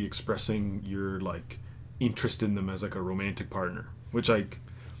outwardly expressing your like interest in them as like a romantic partner, which like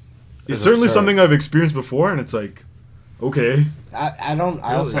is Is certainly absurd. something I've experienced before, and it's like, okay, I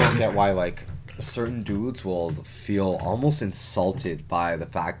also don't get why like certain dudes will feel almost insulted by the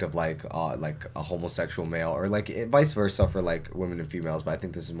fact of like a homosexual male, or like vice versa for like women and females. But I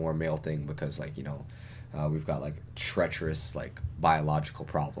think this is more a male thing because like, you know, we've got like treacherous like biological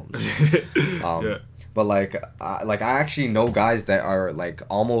problems. Yeah. But like I actually know guys that are like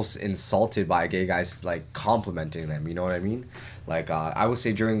almost insulted by gay guys like complimenting them. You know what I mean? Like I would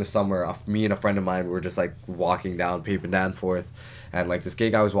say during the summer, me and a friend of mine were just like walking down Pape and Danforth, and like this gay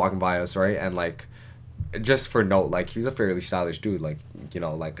guy was walking by us, right? And like just for note, like he's a fairly stylish dude. Like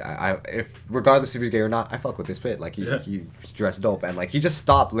like I if regardless if he's gay or not, I fuck with his fit. Like he's dressed dope, and like he just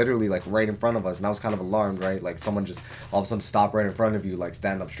stopped literally like right in front of us, and I was kind of alarmed, right? Like someone just all of a sudden stopped right in front of you, like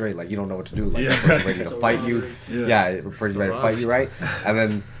stand up straight, like you don't know what to do, like ready to fight you. Ready to fight you, right?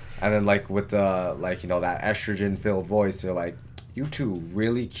 And then like with the like that estrogen filled voice, they're like, you two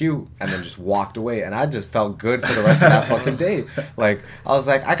really cute, and then just walked away, and I just felt good for the rest of that fucking day. Like I was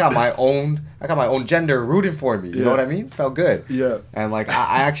like, I got my own gender rooting for me. You know what I mean? Felt good. Yeah. And like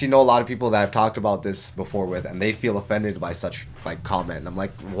I actually know a lot of people that I've talked about this before with, and they feel offended by such like comment. And I'm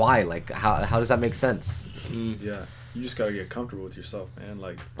like, why? Like how does that make sense? Yeah. You just gotta get comfortable with yourself, man.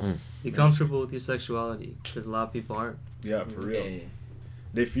 Like, Be comfortable with your sexuality, because a lot of people aren't. yeah, for real. Yeah.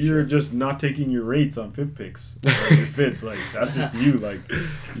 If you're just not taking your rates on FitPix, like your fits, like that's just you. Like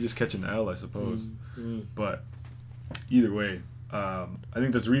you're just catching the L, I suppose. But either way, I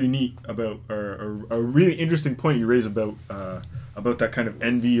think that's really neat about, or a really interesting point you raise about that kind of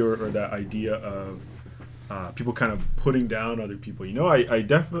envy or that idea of people kind of putting down other people.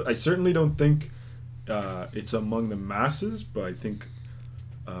 I certainly don't think it's among the masses, but I think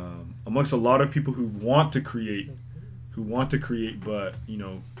amongst a lot of people who want to create, but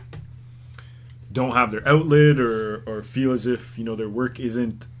don't have their outlet or feel as if their work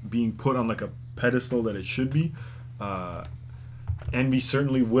isn't being put on like a pedestal that it should be. Envy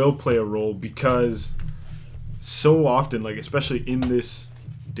certainly will play a role, because so often, like especially in this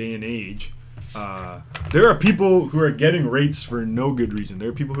day and age, there are people who are getting rates for no good reason. There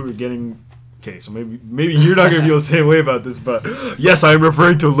are people who are getting. Okay, so maybe you're not gonna feel the same way about this, but yes, I'm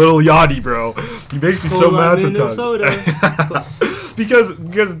referring to Lil Yachty, bro. He makes me so mad sometimes. because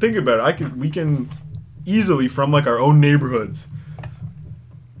think about it, we can easily from like our own neighborhoods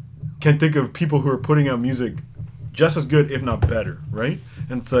can think of people who are putting out music just as good, if not better, right?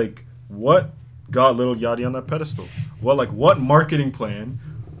 And it's like, what got Lil Yachty on that pedestal? Well, like what marketing plan?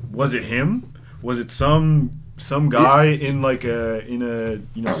 Was it him? Was it some guy in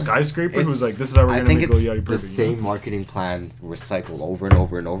a skyscraper who was like, this is how we're gonna make Lil Yachty perfect? The same marketing plan recycled over and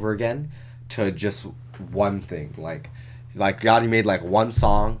over and over again to just one thing. Like Yachty made like one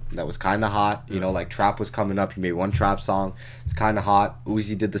song that was kind of hot. Like trap was coming up. He made one trap song. It's kind of hot.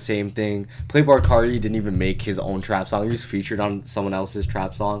 Uzi did the same thing. Playboi Carti didn't even make his own trap song. He was featured on someone else's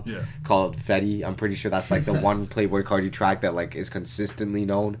trap song called Fetty. I'm pretty sure that's like the one Playboi Carti track that like is consistently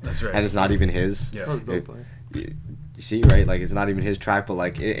known. That's right. And it's not even his. Yeah. You see, right? Like it's not even his track, but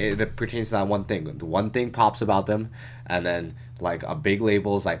like it pertains to that one thing. The one thing pops about them, and then like a big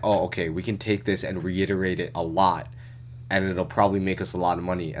label is like, oh, okay, we can take this and reiterate it a lot, and it'll probably make us a lot of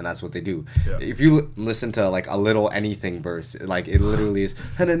money, and that's what they do. Yeah. If you listen to like a Little Anything verse, like it literally is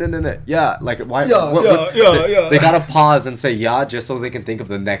yeah, like why? Yeah. They gotta pause and say yeah just so they can think of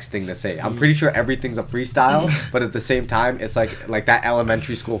the next thing to say. I'm pretty sure everything's a freestyle, but at the same time, it's like that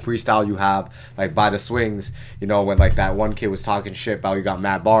elementary school freestyle you have like by the swings, when like that one kid was talking shit about you got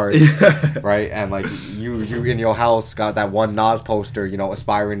mad bars, right? And like you in your house got that one Nas poster,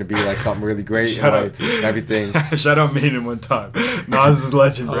 aspiring to be like something really great, everything. Shout out Maiden one time. Nas is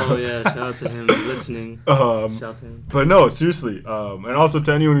legend, bro. Oh yeah, shout out to him listening. Shout out to him. But no, seriously. And also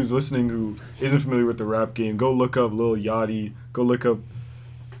to anyone who's listening who isn't familiar with the rap game, go look up Lil Yachty, go look up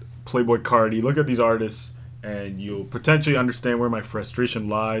Playboi Carti, look at these artists, and you'll potentially understand where my frustration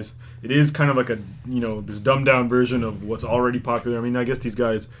lies. It is kind of like a this dumbed down version of what's already popular. I mean, I guess these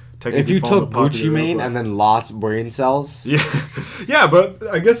guys technically. If you took Gucci Mane and then lost brain cells. Yeah, but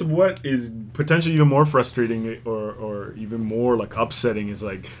I guess what is potentially even more frustrating or even more like upsetting is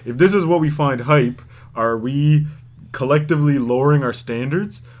like, if this is what we find hype, are we collectively lowering our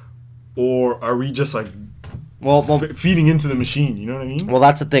standards, or are we just like feeding into the machine? You know what I mean? Well,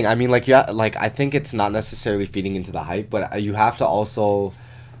 that's the thing. I mean, I think it's not necessarily feeding into the hype, but you have to also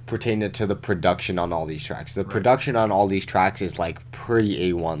pertain it to the production on all these tracks. The production on all these tracks is like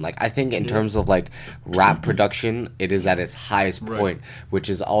pretty A1. Like I think in terms of like rap production, it is at its highest point, which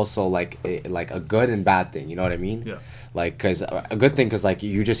is also like a good and bad thing. You know what I mean? Yeah. Like, cause a good thing, cause like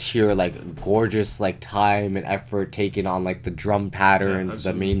you just hear like gorgeous like time and effort taken on like the drum patterns,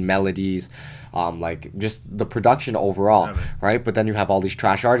 the main melodies. Like just the production overall, right? But then you have all these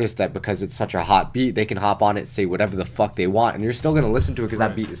trash artists that, because it's such a hot beat, they can hop on it, say whatever the fuck they want, and you're still gonna listen to it because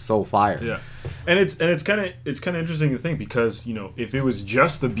that beat is so fire. Yeah, and it's kind of interesting to think, because if it was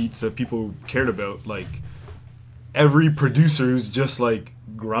just the beats that people cared about, like every producer who's just like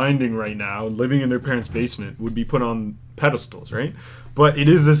grinding right now, living in their parents' basement, would be put on pedestals, right? But it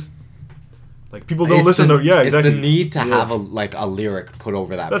is this. Like, people don't listen to... Yeah, exactly. It's the need to have a lyric put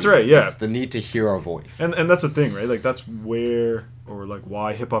over that. That's right, yeah. It's the need to hear a voice. And that's the thing, right? Like, that's where... or like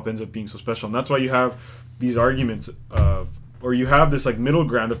why hip hop ends up being so special. And that's why you have these arguments of, or you have this like middle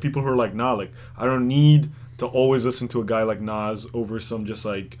ground of people who are like, nah, like I don't need to always listen to a guy like Nas over some just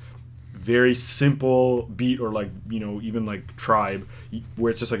like very simple beat, or like, you know, even like Tribe, where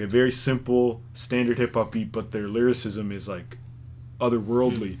it's just like a very simple standard hip hop beat, but their lyricism is like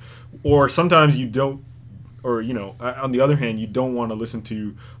otherworldly. Or sometimes you don't, or, you know, on the other hand, you don't want to listen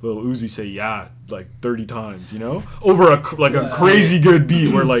to Lil Uzi say "yeah" like 30 times, you know, over a crazy good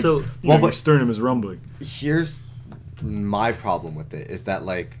beat where like your sternum is rumbling. Here's my problem with it is that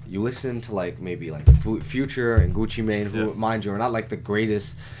like you listen to like maybe like Future and Gucci Mane, who mind you are not like the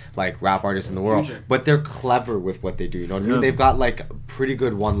greatest like rap artists in the world, Future. but they're clever with what they do, you know what I mean? They've got like pretty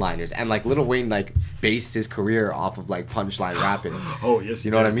good one-liners, and like Lil Wayne like based his career off of like punchline rapping. Oh yes,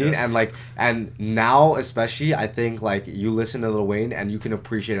 You know what I mean? And like, and now especially, I think like you listen to Lil Wayne and you can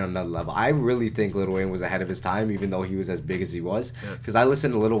appreciate it on another level. I really think Lil Wayne was ahead of his time, even though he was as big as he was. Because I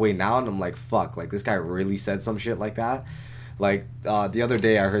listen to Lil Wayne now and I'm like, fuck, like this guy really said some shit like that. Like the other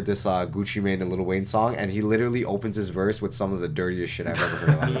day I heard this Gucci Mane and Lil Wayne song, and he literally opens his verse with some of the dirtiest shit I've ever heard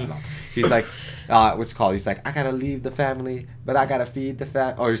out of his mouth. He's like, what's it called? He's like, I gotta leave the family, but I gotta feed the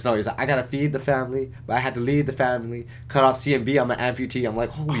he's like, I gotta feed the family, but I had to lead the family. Cut off CMB, I'm an amputee. I'm like,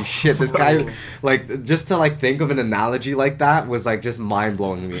 holy shit, this guy, like, just to like think of an analogy like that was like just mind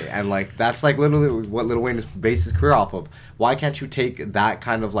blowing to me. And like that's like literally what Lil Wayne is based his career off of. Why can't you take that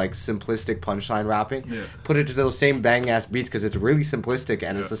kind of like simplistic punchline rapping, put it to those same bang ass beats, because it's really simplistic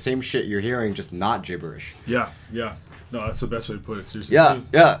and it's the same shit you're hearing, just not gibberish. Yeah. No, that's the best way to put it. Seriously. Yeah.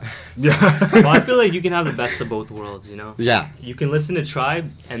 Well, I feel like you can have the best of both worlds, you know? Yeah. You can listen to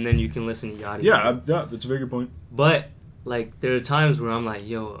Tribe, and then you can listen to Yachty. Yeah, that's a very good point. But, like, there are times where I'm like,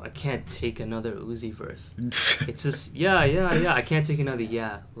 yo, I can't take another Uzi verse. It's just, yeah, I can't take another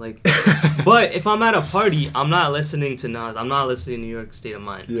Like, but if I'm at a party, I'm not listening to Nas. I'm not listening to New York State of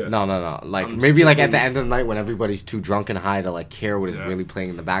Mind. Yeah. No. Like, I'm maybe, like, at strictly- the end of the night when everybody's too drunk and high to, like, care what is really playing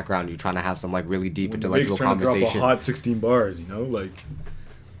in the background, you're trying to have some, like, really deep When intellectual Vic's trying to drop conversation. a hot 16 bars, you know, like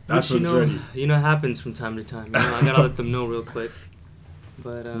that's Which, what's ready. You know, it happens from time to time. You know, I gotta let them know real quick.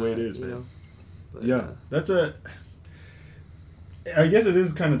 But, The way it is, you man. know. But, Yeah, that's I guess it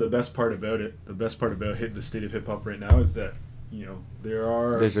is kind of the best part about it. The best part about the state of hip hop right now is that, you know,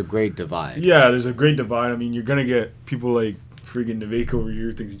 There's a great divide. Yeah, there's a great divide. I mean, you're gonna get people like friggin' Nivek over here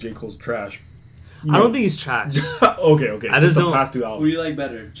who thinks J. Cole's trash. I don't think he's trash. okay. I It's just the don't- past two Who do albums. you like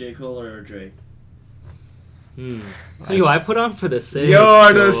better, J. Cole or Drake? Yo, I put on for the six.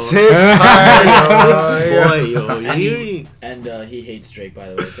 You're the Six boy, yo. And he hates Drake, by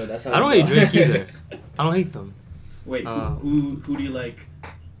the way. So that's how I don't hate Drake either. I don't hate them. Wait, who do you like?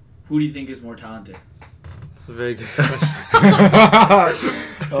 Who do you think is more talented? It's a very good question.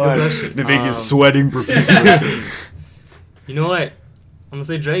 question. Nivek is sweating profusely. You know what? I'm gonna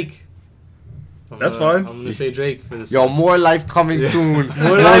say Drake. That's fine. I'm gonna say Drake for this. Yo, more life coming soon.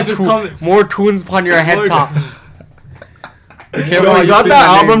 More life is coming. More tunes upon your head More- top. Yo, I got that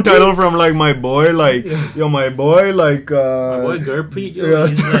album title from like my boy, like my boy, like My boy Gurpreet, yo, yeah.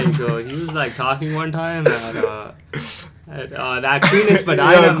 he's like, he was like talking one time at that Queen Espadina at Queen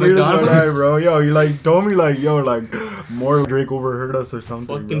Espadina, McDonald's. bro. Yo, you like told me like more Drake overheard us or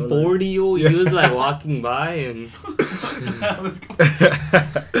something. Fucking bro. 40, yo. He was like walking by and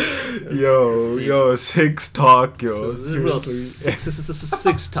yo, six talk, yo. so this is real seriously.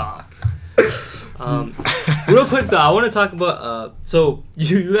 six talk. Real quick though, I want to talk about. So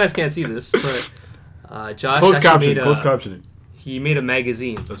you guys can't see this, but Josh Closed actually captioning. He made a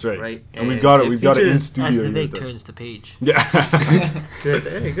magazine. That's right. Right, And we've got it in features- studio. As the here Vic with us. turns the page. Yeah. Good,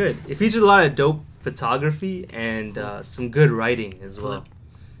 hey, good. It features a lot of dope photography and some good writing as well.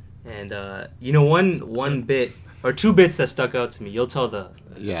 And you know, one bit or two bits that stuck out to me. You'll tell the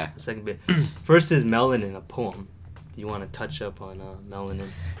second bit. First is Melanin, a poem. Do you want to touch up on Melanin?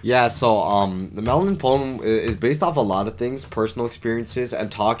 Yeah, so the Melanin poem is based off a lot of things, personal experiences,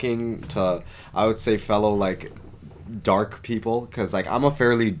 and talking to, I would say, fellow like dark people, because like I'm a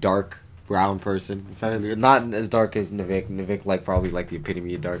fairly dark brown person, fairly not as dark as Nivek. Nivek like probably like the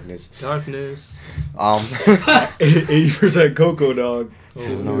epitome of darkness. Darkness. 80% cocoa, dog.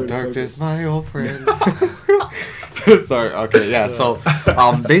 No darkness, my old friend. Sorry. Okay. Yeah. So,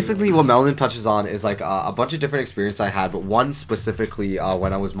 basically, what Melanin touches on is like a bunch of different experiences I had, but one specifically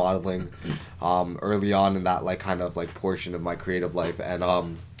when I was modeling, early on in that like kind of like portion of my creative life, and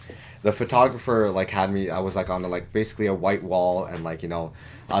the photographer like had me. I was like on like basically a white wall, and like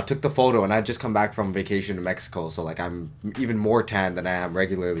took the photo, and I'd just come back from vacation to Mexico, so like I'm even more tan than I am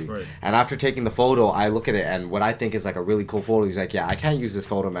regularly. Right. And after taking the photo, I look at it, and what I think is like a really cool photo. He's like, yeah, I can't use this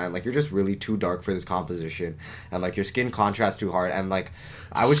photo, man. Like you're just really too dark for this composition, and like your skin contrasts too hard, and like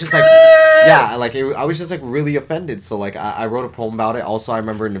I was just like, yeah, like I was just like really offended. So like I wrote a poem about it. Also, I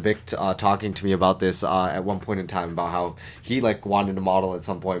remember Navik talking to me about this at one point in time about how he like wanted to model at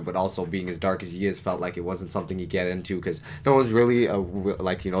some point, but also being as dark as he is, felt like it wasn't something he get into because no one's really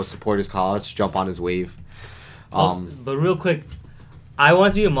like support his cause, jump on his wave. But real quick, I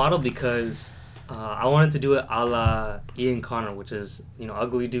wanted to be a model because I wanted to do it a la Ian Connor, which is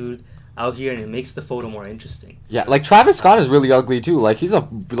ugly dude out here, and it makes the photo more interesting. Yeah, like Travis Scott is really ugly too. Like he's a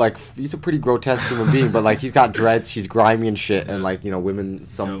pretty grotesque human being, but like he's got dreads, he's grimy and shit, and like women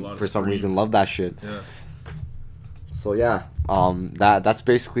for some reason love that shit. Yeah. So yeah, that's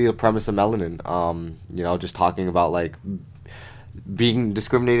basically the premise of Melanin. Just talking about like being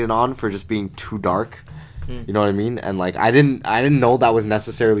discriminated on for just being too dark. You know what I mean? And like I didn't know that was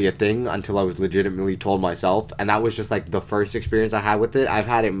necessarily a thing until I was legitimately told myself, and that was just like the first experience I had with it. I've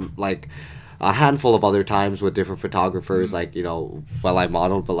had it like a handful of other times with different photographers, like while I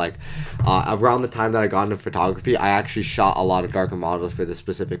modeled, but like around the time that I got into photography, I actually shot a lot of darker models for the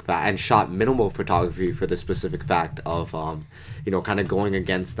specific fact, and shot minimal photography for the specific fact of kind of going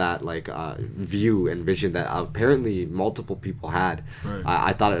against that like view and vision that apparently multiple people had. Right.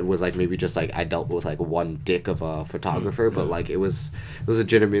 I thought it was like maybe just like I dealt with like one dick of a photographer, but like it was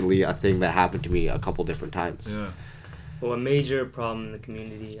legitimately a thing that happened to me a couple different times. Yeah. Well, a major problem in the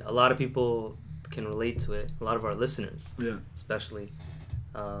community. A lot of people can relate to it. A lot of our listeners, especially.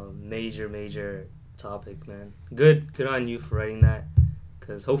 Major topic, man. Good on you for writing that,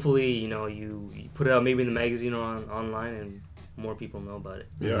 because hopefully you put it out maybe in the magazine or online, and more people know about it.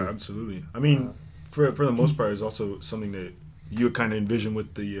 Yeah, absolutely. I mean, for the most part, it's also something that you kind of envision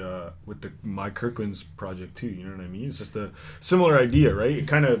with the My Kirkland's project too. You know what I mean? It's just a similar idea, right? It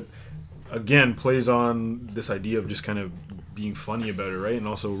kind of again plays on this idea of just kind of being funny about it, right? And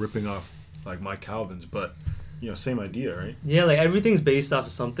also ripping off like Mike Calvin's, but same idea, right? Yeah, like everything's based off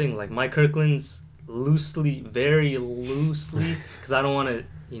of something. Like Mike Kirkland's very loosely, because I don't want to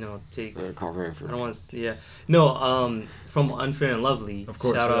take. I don't want to. Yeah. No. From Unfair and Lovely. Of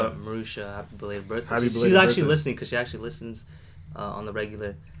course. Shout out Marusha. Happy belated birthday. She's belated actually birthday. listening because she actually listens on the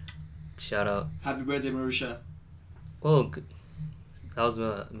regular. Shout out. Happy birthday, Marusha. Oh, that was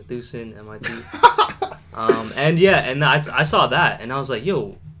Methuselah, MIT. And I saw that, and I was like,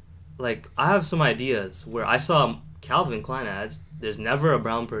 yo, like I have some ideas where I saw Calvin Klein ads. There's never a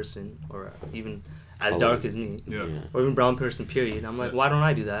brown person, or even as dark as me, or even brown person, period. I'm like, why don't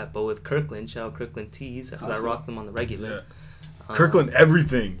I do that? But with Kirkland, shout out Kirkland tees, because I rock them on the regular. Yeah. Kirkland,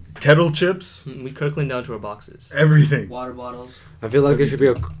 everything. Kettle chips. We Kirkland down to our boxes. Everything. Water bottles. I feel like there should be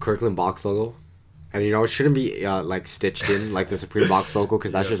a Kirkland box logo. And it shouldn't be like stitched in like the Supreme box logo,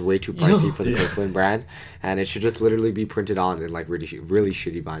 because that's just way too pricey for the Kirkland brand. And it should just literally be printed on in like really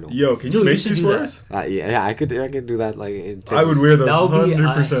shitty vinyl. Yo, can you make should these do for that. us? Yeah, I could do that. Like I would wear them. That would be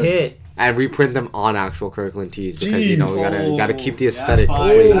 100%. a hit. and reprint them on actual Kirkland tees, because you gotta keep the That's aesthetic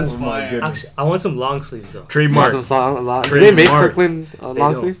fire, clean. that's Oh my fire. goodness. Actually, I want some long sleeves though. Trademark. Do they make Trademark. Kirkland long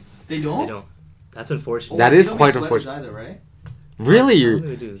don't. sleeves? They don't? They don't. That's unfortunate. That They is don't quite make sweaters unfortunate. either, right? Really? I don't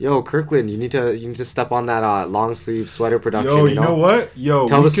think they do. Yo, Kirkland, you need to step on that long sleeve sweater production. Yo, you know what? Yo,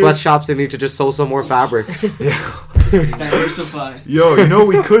 Tell we the could- sweatshops they need to just sew some more fabric. Diversify. Yo, you know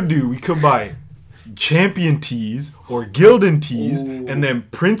what we could do? We could buy Champion tees or Gildan tees and then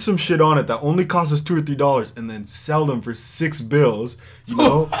print some shit on it that only costs us $2 or $3 and then sell them for $6. You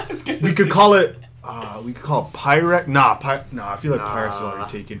know, we could call it. We could call it Pyrex. Nah, I feel like Pyrex is already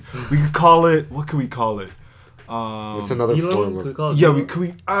taken. We could call it. What could we call it? It's another Velo? form Could we of. call it Yeah,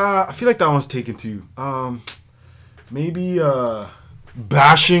 Velo? I feel like that one's taken too. Maybe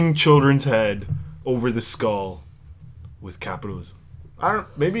bashing children's head over the skull with capitalism.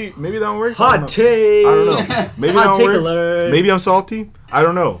 Maybe that one works. Hot take. I don't know. Maybe Hot that one take works. alert. Maybe I'm salty. I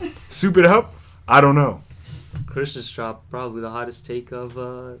don't know. Soup it up. I don't know. Chris just dropped probably the hottest take of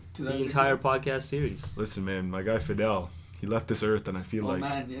the 2016. entire podcast series. Listen, man, my guy Fidel, he left this earth, and I feel Oh like,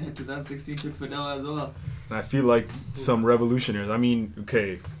 man, yeah, 2016 took Fidel as well. some revolutionaries. I mean,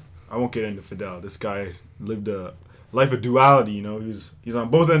 okay, I won't get into Fidel. This guy lived a life of duality. You know, he's on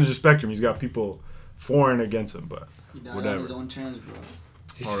both ends of the spectrum. He's got people for and against him, but He died on whatever. his own terms, bro.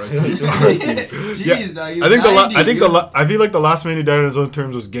 All right. Jeez, dog, he I think was 90. I think He was- I feel like the last man who died on his own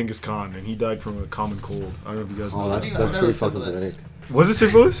terms was Genghis Khan, and he died from a common cold. I don't know if you guys know. Oh, that. that's pretty fucking syphilis. pathetic. Was it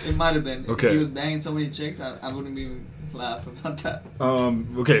syphilis? It might have been. Okay. If he was banging so many chicks, I wouldn't be laugh about that.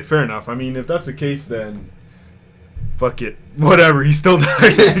 Okay, fair enough. I mean, if that's the case, then fuck it. Whatever. He's still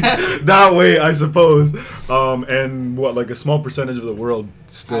dying that way, I suppose. And what, like a small percentage of the world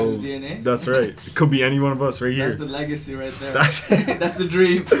still. Has DNA? That's right. It could be any one of us right here. That's the legacy right there. That's- That's the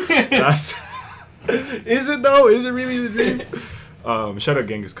dream. That's. Is it though? Is it really the dream? Shout out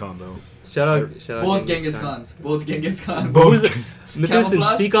Genghis Khan though. Shout out. Both Genghis Khans. Both Genghis Khans. Both. Nicholson,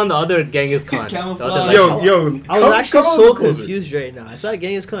 Camouflage? speak on the other Genghis Khan. The other Camouflage. legend. Yo, I was actually come so on closer. confused right now. I thought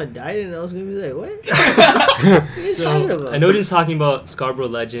Genghis Khan died, and I was gonna be like, "What? What are you talking So, about?" I know he's talking about Scarborough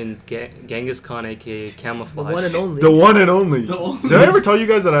legend Genghis Khan, aka the Camouflage. one and only. The one and only. The only. Did I ever tell you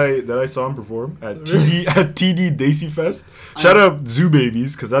guys that I saw him perform at TD Desi Fest? Shout out Zoo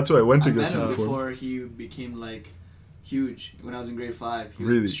Babies, because that's who I went to I go met see him perform. before he became like huge when I was in grade 5. He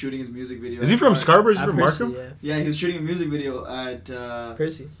Really? was shooting his music video. Is he at from Park- Scarborough? Is he At from Percy, Markham? yeah. Yeah, he was shooting a music video at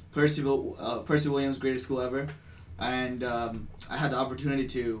Percy. Percy Williams' greatest school ever, and I had the opportunity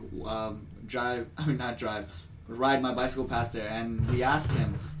to ride my bicycle past there, and we asked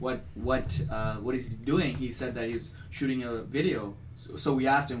him what is he doing. He said that he's shooting a video. So we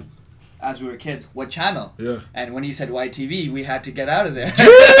asked him, as we were kids, what channel? Yeah. And when he said YTV, we had to get out of there.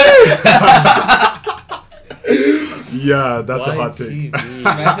 Yeah, that's a hot take. YTV.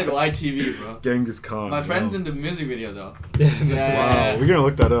 I said YTV, bro. Genghis Khan. My friend's wow. in the music video though. Wow, Yeah. we're gonna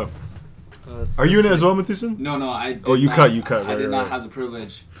look that up. Are you in it as well, Mathuson? No, I. Did Oh, you not- cut, I right, did not right. have the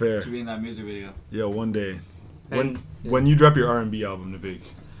privilege Fair. to be in that music video. Yeah, one day. And- When you drop your R&B album, Navik,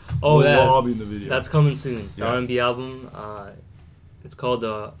 Oh, we'll yeah. all be in the video. That's coming soon. The Yeah. R&B album. It's called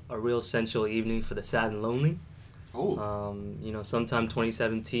A Real Sensual Evening for the Sad and Lonely. Oh. Sometime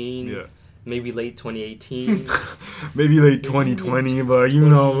 2017. Yeah. Maybe late 2018. Maybe late 2020, but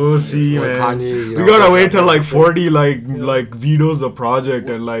we'll see, When man. Kanye, We gotta wait till like 40 like vetoes the project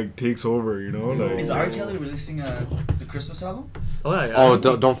and like takes over, like. Is R. Kelly releasing the Christmas album? Oh, yeah. Oh,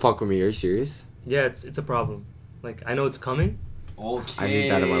 don't fuck with me. Are you serious? Yeah, it's a problem. Like, I know it's coming. Okay. I need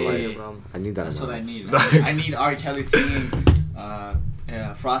that in my It's gonna be life. a problem. I need that. That's in what my I life. need. I need R. Kelly singing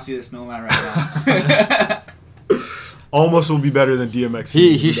Frosty the Snowman right now. Almost will be better than DMX.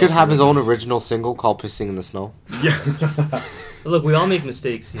 He should have his own original single called "Pissing in the Snow." Yeah. Look, we all make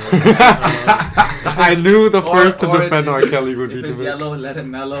mistakes. I knew the first to defend R. Kelly would be If it's Navik. yellow, let it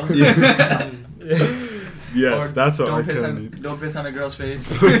mellow. Yes, Or that's what R. don't piss Kelly on, needs. don't piss on a girl's face.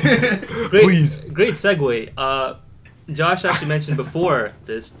 Great, Please. Great segue. Josh actually mentioned before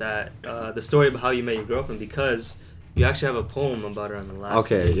this that the story of how you met your girlfriend, because you actually have a poem about her on the last.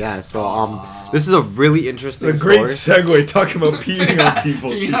 Okay, yeah. So this is a really interesting A great story. segue talking about peeing on people.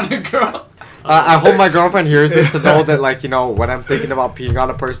 Peeing on a girl. I hope my girlfriend hears this to know that, like, when I'm thinking about peeing on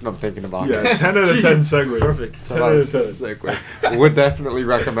a person, I'm thinking about her. Yeah, 10 out of 10 segue. Perfect. 10 out of 10. Segue. Would definitely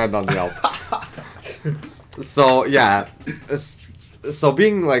recommend on Yelp. So yeah, so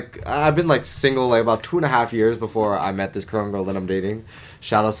being like, I've been like single like about 2.5 years before I met this current girl that I'm dating.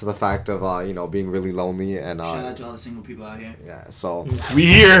 Shout out to the fact of being really lonely and Shout out to all the single people out here. yeah. So We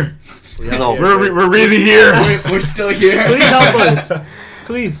here. So We're really here. We're still here. Please help us.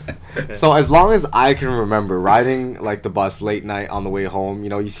 Please. So as long as I can remember riding like the bus late night on the way home,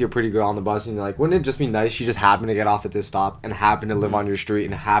 you see a pretty girl on the bus and you're like, wouldn't it just be nice she just happened to get off at this stop and happened to live on your street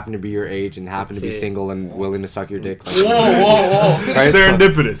and happened to be your age and happened to be Okay. single and willing to suck your dick? Like, Whoa. right?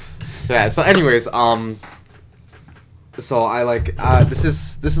 Serendipitous. Yeah. So anyways, so I like this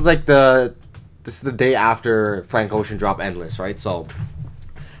is the day after Frank Ocean dropped Endless, right? So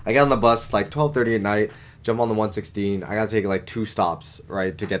I get on the bus like 12:30 at night. Jump on the 116. I gotta take like 2 stops,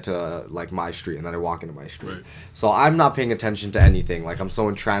 right, to get to like my street, and then I walk into my street. Right. So I'm not paying attention to anything. Like I'm so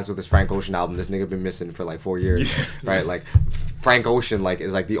entranced with this Frank Ocean album. This nigga been missing for like 4 years, Yeah. right? Like Frank Ocean like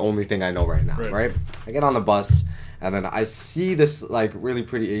is like the only thing I know right now, Right. right? I get on the bus, and then I see this like really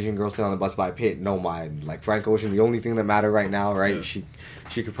pretty Asian girl sitting on the bus, but I pay it no mind. Like Frank Ocean, the only thing that matter right now, right? Yeah.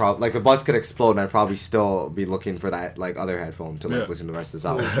 She could probably like the bus could explode, and I'd probably still be looking for that like other headphone to like Yeah. listen to the rest of this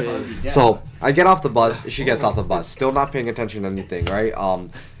album. Okay. So I get off the bus. She gets off the bus, still not paying attention to anything, right?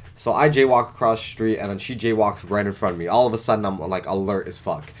 So I jaywalk across the street, and then she jaywalks right in front of me. All of a sudden, I'm like alert as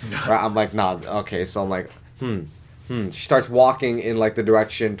fuck. Right? I'm like, nah, okay. So I'm like, She starts walking in like the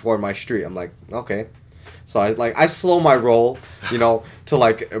direction toward my street. I'm like, okay. So I slow my roll, to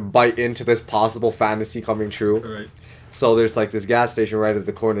like bite into this possible fantasy coming true. Right. So there's like this gas station right at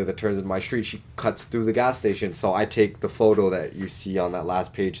the corner that turns into my street. She cuts through the gas station. So I take the photo that you see on that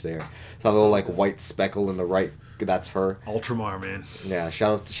last page there. It's a little like white speckle in the right that's her. Ultramar, man. Yeah,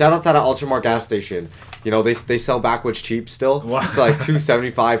 shout out to that Ultramar gas station. You know, they sell backwoods cheap still. Wow. So like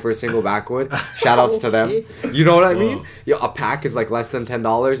 $2.75 for a single backwood. Shout outs to them. You know what I mean? Whoa. Yeah, a pack is like less than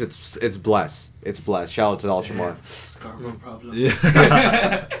 $10. It's blessed. It's blessed. Shout out to Ultramar. Scarborough problem.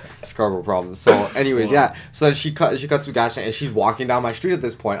 Yeah. Scarborough problems. So anyways, Wow. yeah. So then she cuts through gas station and she's walking down my street at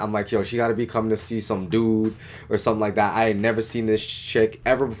this point. I'm like, yo, she gotta be coming to see some dude or something like that. I ain't never seen this chick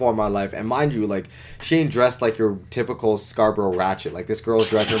ever before in my life. And mind you, like, she ain't dressed like your typical Scarborough ratchet. Like, this girl's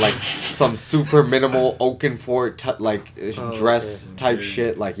dressed in like some super minimal Oakenford dress type Okay.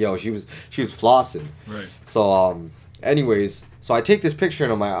 shit. Like, yo, she was flossing. Right. So anyways, so I take this picture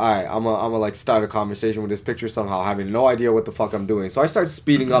and I'm like, all right, I'm gonna like start a conversation with this picture somehow, having no idea what the fuck I'm doing. So I start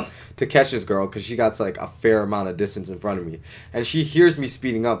speeding up to catch this girl because she got like a fair amount of distance in front of me, and she hears me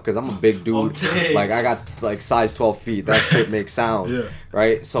speeding up because I'm a big dude. Okay. Like, I got like size 12 feet. That shit makes sound. Yeah.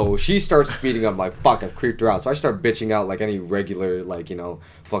 Right. So she starts speeding up. Like, fuck, I've creeped her out. So I start bitching out like any regular, like, you know,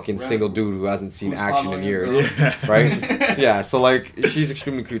 fucking Right. single dude who hasn't seen Who's action in following years. you, Yeah. Right. Yeah. So like, she's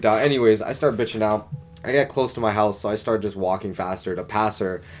extremely creeped out. Anyways, I start bitching out. I get close to my house, so I start just walking faster to pass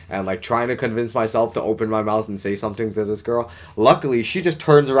her and like trying to convince myself to open my mouth and say something to this girl. Luckily, she just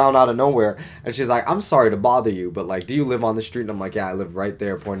turns around out of nowhere and she's like, I'm sorry to bother you, but like, do you live on the street? And I'm like, yeah, I live right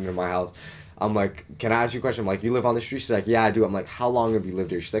there, pointing to my house. I'm like, can I ask you a question? I'm like, you live on the street? She's like, yeah, I do. I'm like, how long have you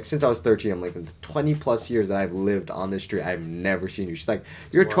lived here? She's like, since I was 13. I'm like, in the 20 plus years that I've lived on this street, I've never seen you. She's like,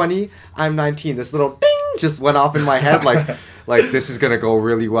 you're 20, I'm 19. This little ding just went off in my head like this is gonna go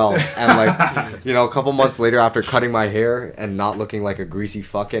really well. And like, you know, a couple months later, after cutting my hair and not looking like a greasy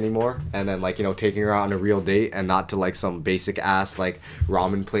fuck anymore, and then like, you know, taking her out on a real date and not to like some basic ass like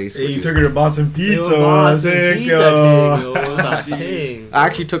ramen place. Hey, which you is- took her to Boston Pizza. Yo, Boston Thank Pizza you. Ting, yo, what's up, Ting? I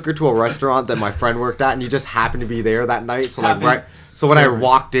actually took her to a restaurant that my friend worked at, and he just happened to be there that night. So like, Happened. right. So when I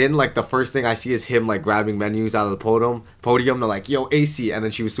walked in, like, the first thing I see is him like grabbing menus out of the podium. They're like, yo, AC, and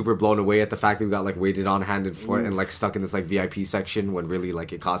then she was super blown away at the fact that we got like waited on hand and foot and like stuck in this like VIP section when really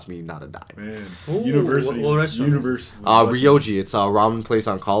like it cost me not a dime. Man, Ooh, University. what restaurant? Universe. Ryoji, it's a ramen place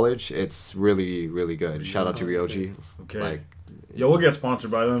on College. It's really, really good. Shout out to Ryoji. Okay. Like, Yo, we'll get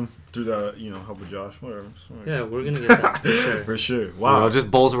sponsored by them through the, help with Josh, whatever. Yeah, we're gonna get that for sure. For sure. you Wow. know, just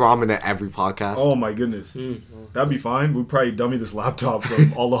bowls of ramen at every podcast. Oh my goodness. Mm. That'd be fine. We'd probably dummy this laptop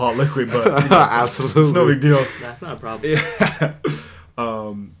from all the hot liquid, but Absolutely. it's no big deal. That's not a problem. Yeah.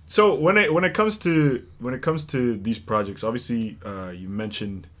 So when it comes to these projects, obviously you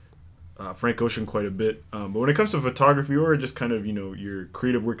mentioned Frank Ocean quite a bit, but when it comes to photography or just kind of your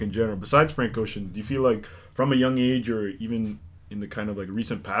creative work in general, besides Frank Ocean, do you feel like from a young age or even in the kind of like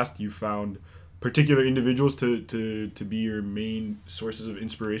recent past, you found particular individuals to be your main sources of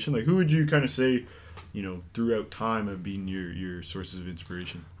inspiration? Like, who would you kind of say, throughout time have been your sources of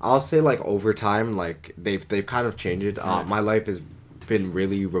inspiration? I'll say like over time, like they've kind of changed. My life has been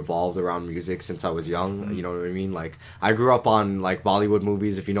really revolved around music since I was young. You know what I mean? Like, I grew up on like Bollywood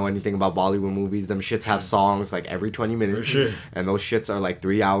movies. If you know anything about Bollywood movies, them shits have songs like every 20 minutes. For sure. And those shits are like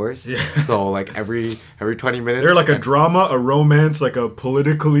 3 hours. Yeah. So like every 20 minutes. They're like a drama, a romance, like a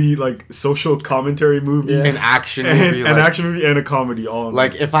politically like social commentary movie, Yeah. an action and movie. an like, action movie and a comedy all in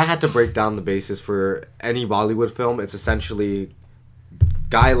Like, one. if I had to break down the basis for any Bollywood film, it's essentially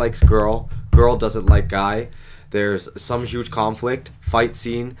guy likes girl, girl doesn't like guy. There's some huge conflict, fight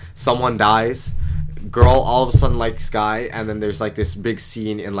scene, someone dies, girl all of a sudden likes guy, and then there's like this big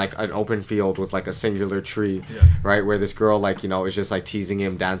scene in like an open field with like a singular tree, Yeah. right, where this girl like is just like teasing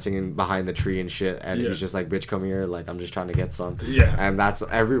him, dancing in behind the tree and shit, and Yeah. he's just like, bitch, come here, like, I'm just trying to get some. Yeah. And that's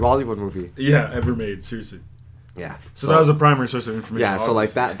every Bollywood movie. Yeah, ever made, seriously. Yeah. So that was a primary source of information. Yeah, so like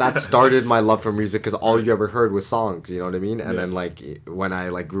obviously. that started my love for music because all you ever heard was songs, you know what I mean? And Yeah. then like when I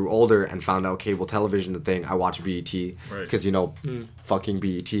like grew older and found out cable television the thing, I watched BET Right. because fucking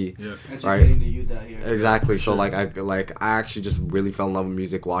BET. Yeah. Educating the youth out here. Exactly. So like I actually just really fell in love with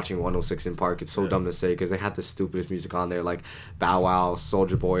music watching 106 in Park. It's so Yeah. dumb to say because they had the stupidest music on there, like Bow Wow,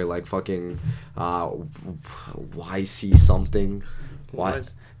 Soulja Boy, like fucking YC something. What?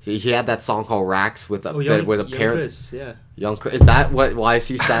 Was- He had that song called Racks with a young, with a young parent. Chris, yeah. Young Chris. Is that what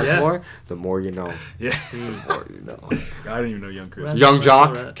YC stands Yeah. for? The more you know. Yeah. The more you know. I didn't even know Young Chris. Right. Young That's Jock.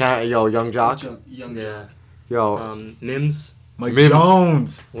 alright. Young Jock. Young Yeah. Yo. Mims. Mike Mims.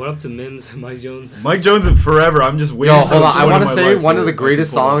 Jones. What up to Mims? Mike Jones. Mike Jones and forever. I'm just waiting. Yo, for hold on. I someone want in to my say life one of to the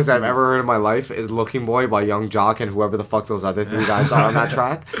greatest fucking pull songs up. I've ever heard in my life is Looking Boy by Young Jock and whoever the fuck those other three guys are on that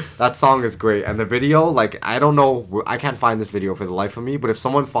track. That song is great. And the video, like, I don't know. I can't find this video for the life of me. But if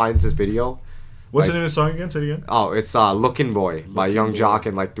someone finds this video, What's Like- the name of the song again? Say it again. Oh, it's Looking Boy by Young Jock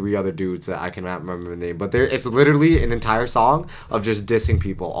and like 3 other dudes that I cannot remember the name. But it's literally an entire song of just dissing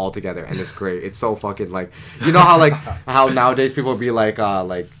people all together, and it's great. It's so fucking like, you know how nowadays people be like oh,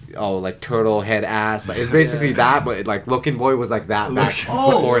 like turtle head ass. Like, it's basically that, but like Looking Boy was like that back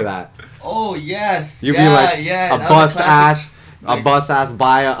before that. Oh yes. You'd be like a bus ass. A bus ass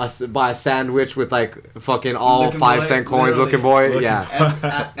buy a sandwich with like fucking all Looking 5-cent Boy, coins. Looking literally. boy,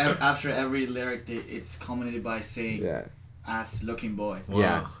 yeah. After every lyric, it's culminated by saying Yeah. "ass looking boy,"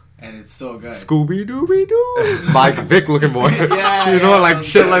 Yeah. and it's so good. Scooby Dooby Doo. By Vic Looking Boy. Yeah, You know, yeah, like those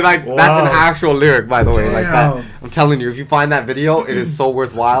shit guys. like Wow. that's an actual lyric, by the way. Like that. Damn. I'm telling you, if you find that video, it is so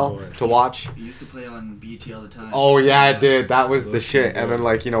worthwhile to watch. It used to play on BT all the time. Oh yeah, it did. That was the Looking shit. And then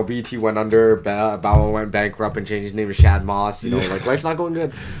like, you know, BT went under, Bow went bankrupt and changed his name to Shad Moss. You know, Yeah. like life's not going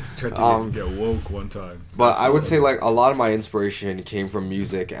good. Tried to get woke one time. But I would say like a lot of my inspiration came from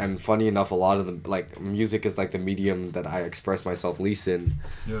music, and funny enough, a lot of the like music is like the medium that I express myself least in.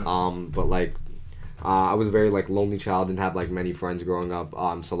 Yeah. But like, I was a very like lonely child, didn't have like many friends growing up.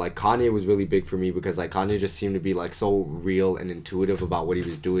 So like Kanye was really big for me because like Kanye just seemed to be like so real and intuitive about what he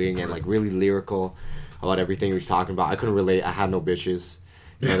was doing, and like really lyrical about everything he was talking about. I couldn't relate. I had no bitches.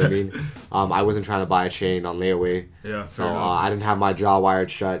 You know what I mean? I wasn't trying to buy a chain on layaway. Yeah. So fair enough. I didn't have my jaw wired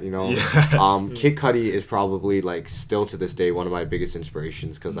shut, you know. Yeah. Kid Cudi is probably like still to this day one of my biggest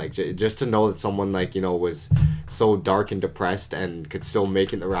inspirations because like just to know that someone like, you know, was so dark and depressed and could still make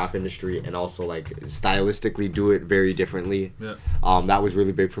it in the rap industry and also like stylistically do it very differently. Yeah. That was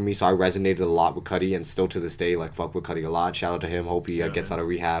really big for me. So I resonated a lot with Cudi, and still to this day like fuck with Cudi a lot. Shout out to him. Hope he gets out of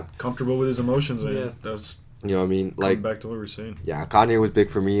rehab. Comfortable with his emotions. Man. Yeah. That's You know what I mean? like Like back to what we were saying. yeah, Kanye was big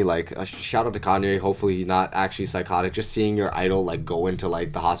for me. Like, shout out to Kanye. Hopefully, he's not actually psychotic. Just seeing your idol like go into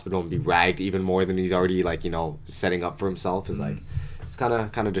like the hospital and be ragged even more than he's already like, you know, setting up for himself is like, it's kind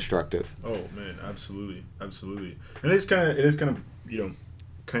of destructive. Oh man, absolutely, absolutely. And it is kind of you know,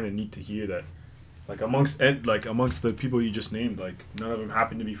 kind of neat to hear that, like amongst the people you just named, like none of them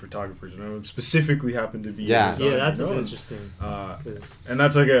happen to be photographers. None of them specifically happen to be. Yeah. Yeah, that's you know, interesting. 'Cause- and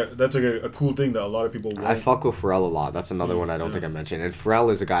that's like a cool thing that a lot of people. I won't- fuck with Pharrell a lot. That's another one I don't Yeah. think I mentioned. And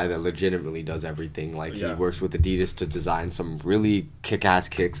Pharrell is a guy that legitimately does everything. Like he Yeah. works with Adidas to design some really kick-ass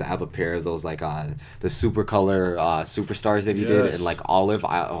kicks. I have a pair of those like the super color superstars that he did Yes. in like olive.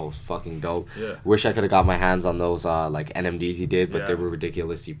 Fucking dope. Yeah. Wish I could have got my hands on those like NMDs he did, but Yeah. they were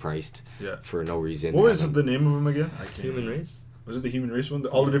ridiculously priced Yeah. for no reason. What was And the name of them again? I can't Human remember. race? Was it the human race one?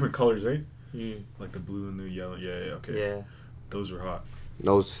 All the different colors, right? Mm. Like the blue and the yellow. Yeah. Okay. Yeah. Those were hot.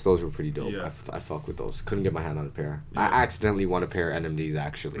 Those were pretty dope. Yeah. I fuck with those. Couldn't get my hand on a pair. Yeah. I accidentally won a pair of NMDs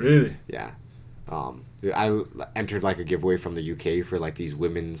actually. Really? Yeah. I entered like a giveaway from the UK for like these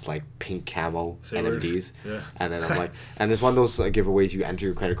women's like pink camo Say word. NMDs. Yeah. And then I'm like, and it's one of those giveaways you enter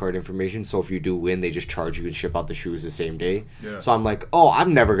your credit card information. So if you do win, they just charge you and ship out the shoes the same day. Yeah. So I'm like, oh,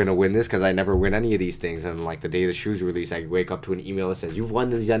 I'm never gonna win this because I never win any of these things. And like the day the shoes release, I wake up to an email that says you've won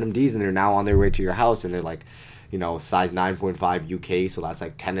these NMDs and they're now on their way to your house, and they're like, you know, size 9.5 UK, so that's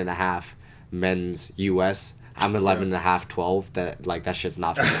like 10.5 men's US. I'm 11.5, 12. That shit's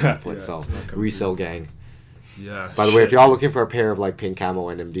not for my foot. Yeah, So it's not coming resale gang. Yeah. By the way, if shit. y'all looking for a pair of like pink camo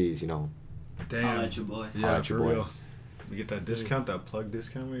NMDs, you know, Damn. Holla at your boy. Yeah, Holla at your for boy. real. We get that discount, that plug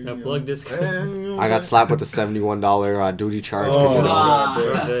discount. Maybe, That you know? plug discount. Eh, you know what I I'm got saying? slapped with a $71 duty charge Oh, because wow.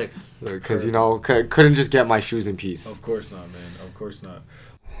 Perfect. you know couldn't just get my shoes in peace. Of course not, man. Of course not.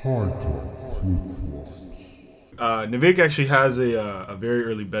 Nivek actually has a very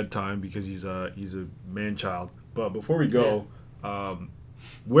early bedtime because he's a man child. But before we go,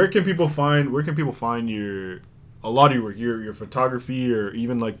 where can people find a lot of your work, your photography, or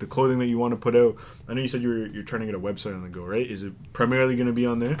even like the clothing that you want to put out? I know you said you're trying to get a website on the go, right? Is it primarily going to be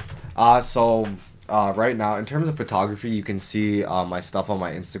on there? So right now, in terms of photography, you can see my stuff on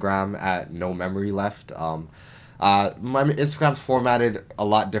my Instagram at No Memory Left. My Instagram's formatted a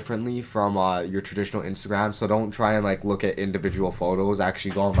lot differently from your traditional Instagram, so don't try and like look at individual photos.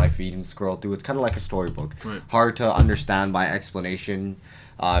 Actually, go on my feed and scroll through. It's kind of like a storybook. Right. Hard to understand by explanation.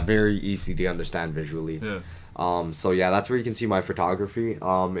 Very easy to understand visually. Yeah. So yeah, that's where you can see my photography.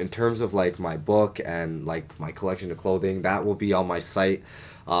 In terms of like my book and like my collection of clothing, that will be on my site.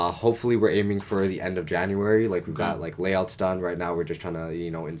 Hopefully we're aiming for the end of January. Like we've got like layouts done right now. We're just trying to,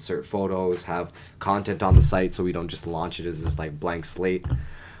 you know, insert photos, have content on the site so we don't just launch it as this like blank slate.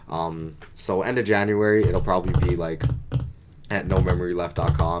 So end of January, it'll probably be like at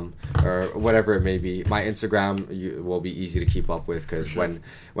nomemoryleft.com or whatever it may be. My Instagram will be easy to keep up with because sure.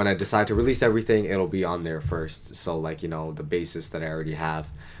 when I decide to release everything, it'll be on there first. So like, you know, the basis that I already have,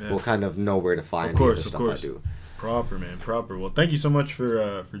 Yeah. we'll kind of know where to find Of course, the of stuff course. I do. Proper, man. Proper. Well, thank you so much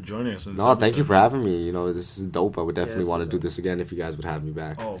for joining us. No, thank you for having me. You know, this is dope. I would definitely Yeah, want to so do this again if you guys would have me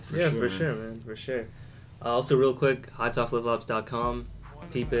back. Oh, for Yeah, sure. for sure, man. For sure. Also, real quick, hightopflipflops.com.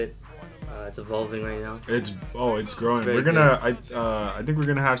 Peep it. It's evolving right now. It's growing. It's very We're gonna I think we're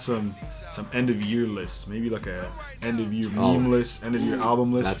gonna have some end of year lists, maybe like a end of year meme list, end of year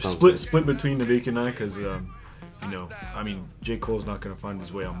album That list, sounds split between the Vacant and I, because I mean J. Cole's not gonna find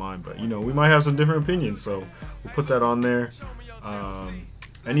his way on mine, but we might have some different opinions, so we'll put that on there.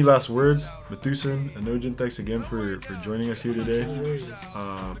 Any last words, Methusen, Anojin? Thanks again for joining us here today.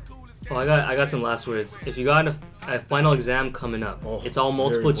 Oh, I got some last words. If you got a final exam coming up, it's all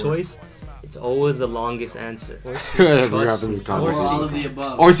multiple very important. choice. It's always the longest answer. We're Trust having me. this conversation. All of the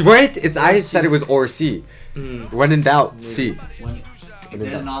above. Or right? It's I said it was or C. Mm. When in doubt, C. If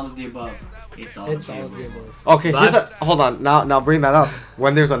there's an all of the above, it's all It's of the all of the above. above. Okay, hold on. Now bring that up.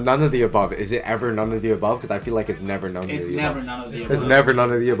 When there's a none of the above, is it ever none of the above? Because I feel like it's never none of It's the never above. none of the above. It's never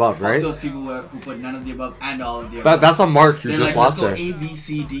none of the above, Fuck right? those people who put none of the above and all of the above. That's a mark you They're just like, let's lost go there. A, B,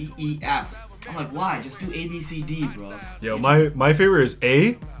 C, D, E, F. I'm like, why? Just do A, B, C, D, bro. Yo, my favorite is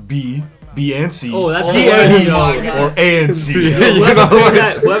A, B, B and C. Oh, that's D the and worst, E, yo. or A and C.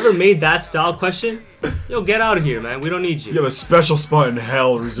 Whoever made that style question, get out of here, man. We don't need you. You have a special spot in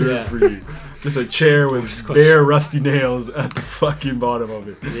hell reserved Yeah. for you. Just a chair with bare rusty nails at the fucking bottom of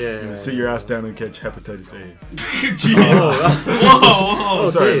it. Yeah. Sit your ass down and catch hepatitis A. Whoa.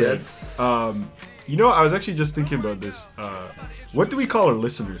 Sorry, Okay, man. that's I was actually just thinking about this. What do we call our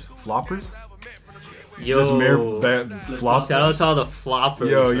listeners? Floppers? Just mere flop. Shout out to all the floppers.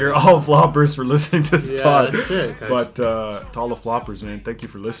 Yo, man. you're all floppers for listening to this Yeah, pod. that's it, guys. But to all the floppers, man, thank you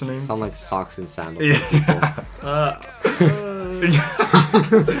for listening. Sound like socks and sandals. Yeah.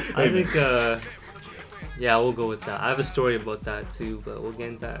 I think, yeah, we'll go with that. I have a story about that too, but we'll get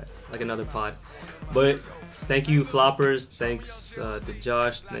into that like another pod. But thank you, floppers. Thanks to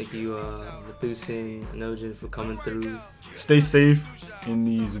Josh. Thank you, Methusen, Anojin, for coming through. Stay safe in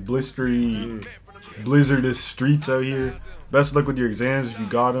these blizzardous streets out here. Best of luck with your exams if you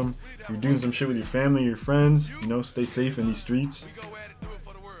got them. If you're doing some shit with your family or your friends, stay safe in these streets.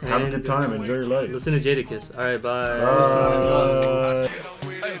 Have a good time. Enjoy your life. Listen to Jadakiss. All right, bye.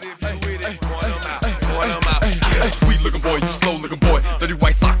 Sweet looking boy, you slow looking boy. Dirty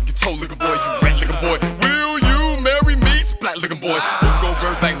white sock, you toe looking boy. You red looking boy. Will you marry me? Splat looking boy. Go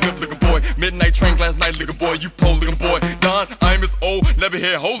bird back lip looking boy. Midnight train last night looking boy. You pole looking boy. Don, I'm as old, never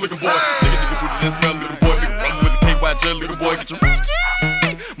hear hole looking boy. Nigga booty and smell looking boy. Nigga run with the KY gel looking boy. Get your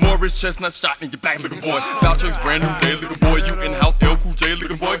Morris chestnut shot in your back looking boy. Vouchers brand new day looking boy. You in house L Cool J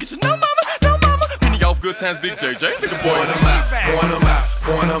looking boy. Get your no mama. Penny off good times, big JJ looking boy.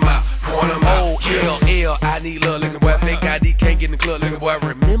 Point them out. Oh, ill, I need love, looking boy. Fake ID can't get in the club, looking boy.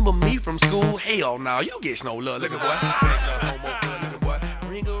 Remember me from school? Hell no, you get no love, looking boy. Next up, homo, looking boy.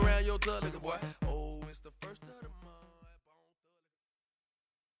 Ring around your tub, looking boy.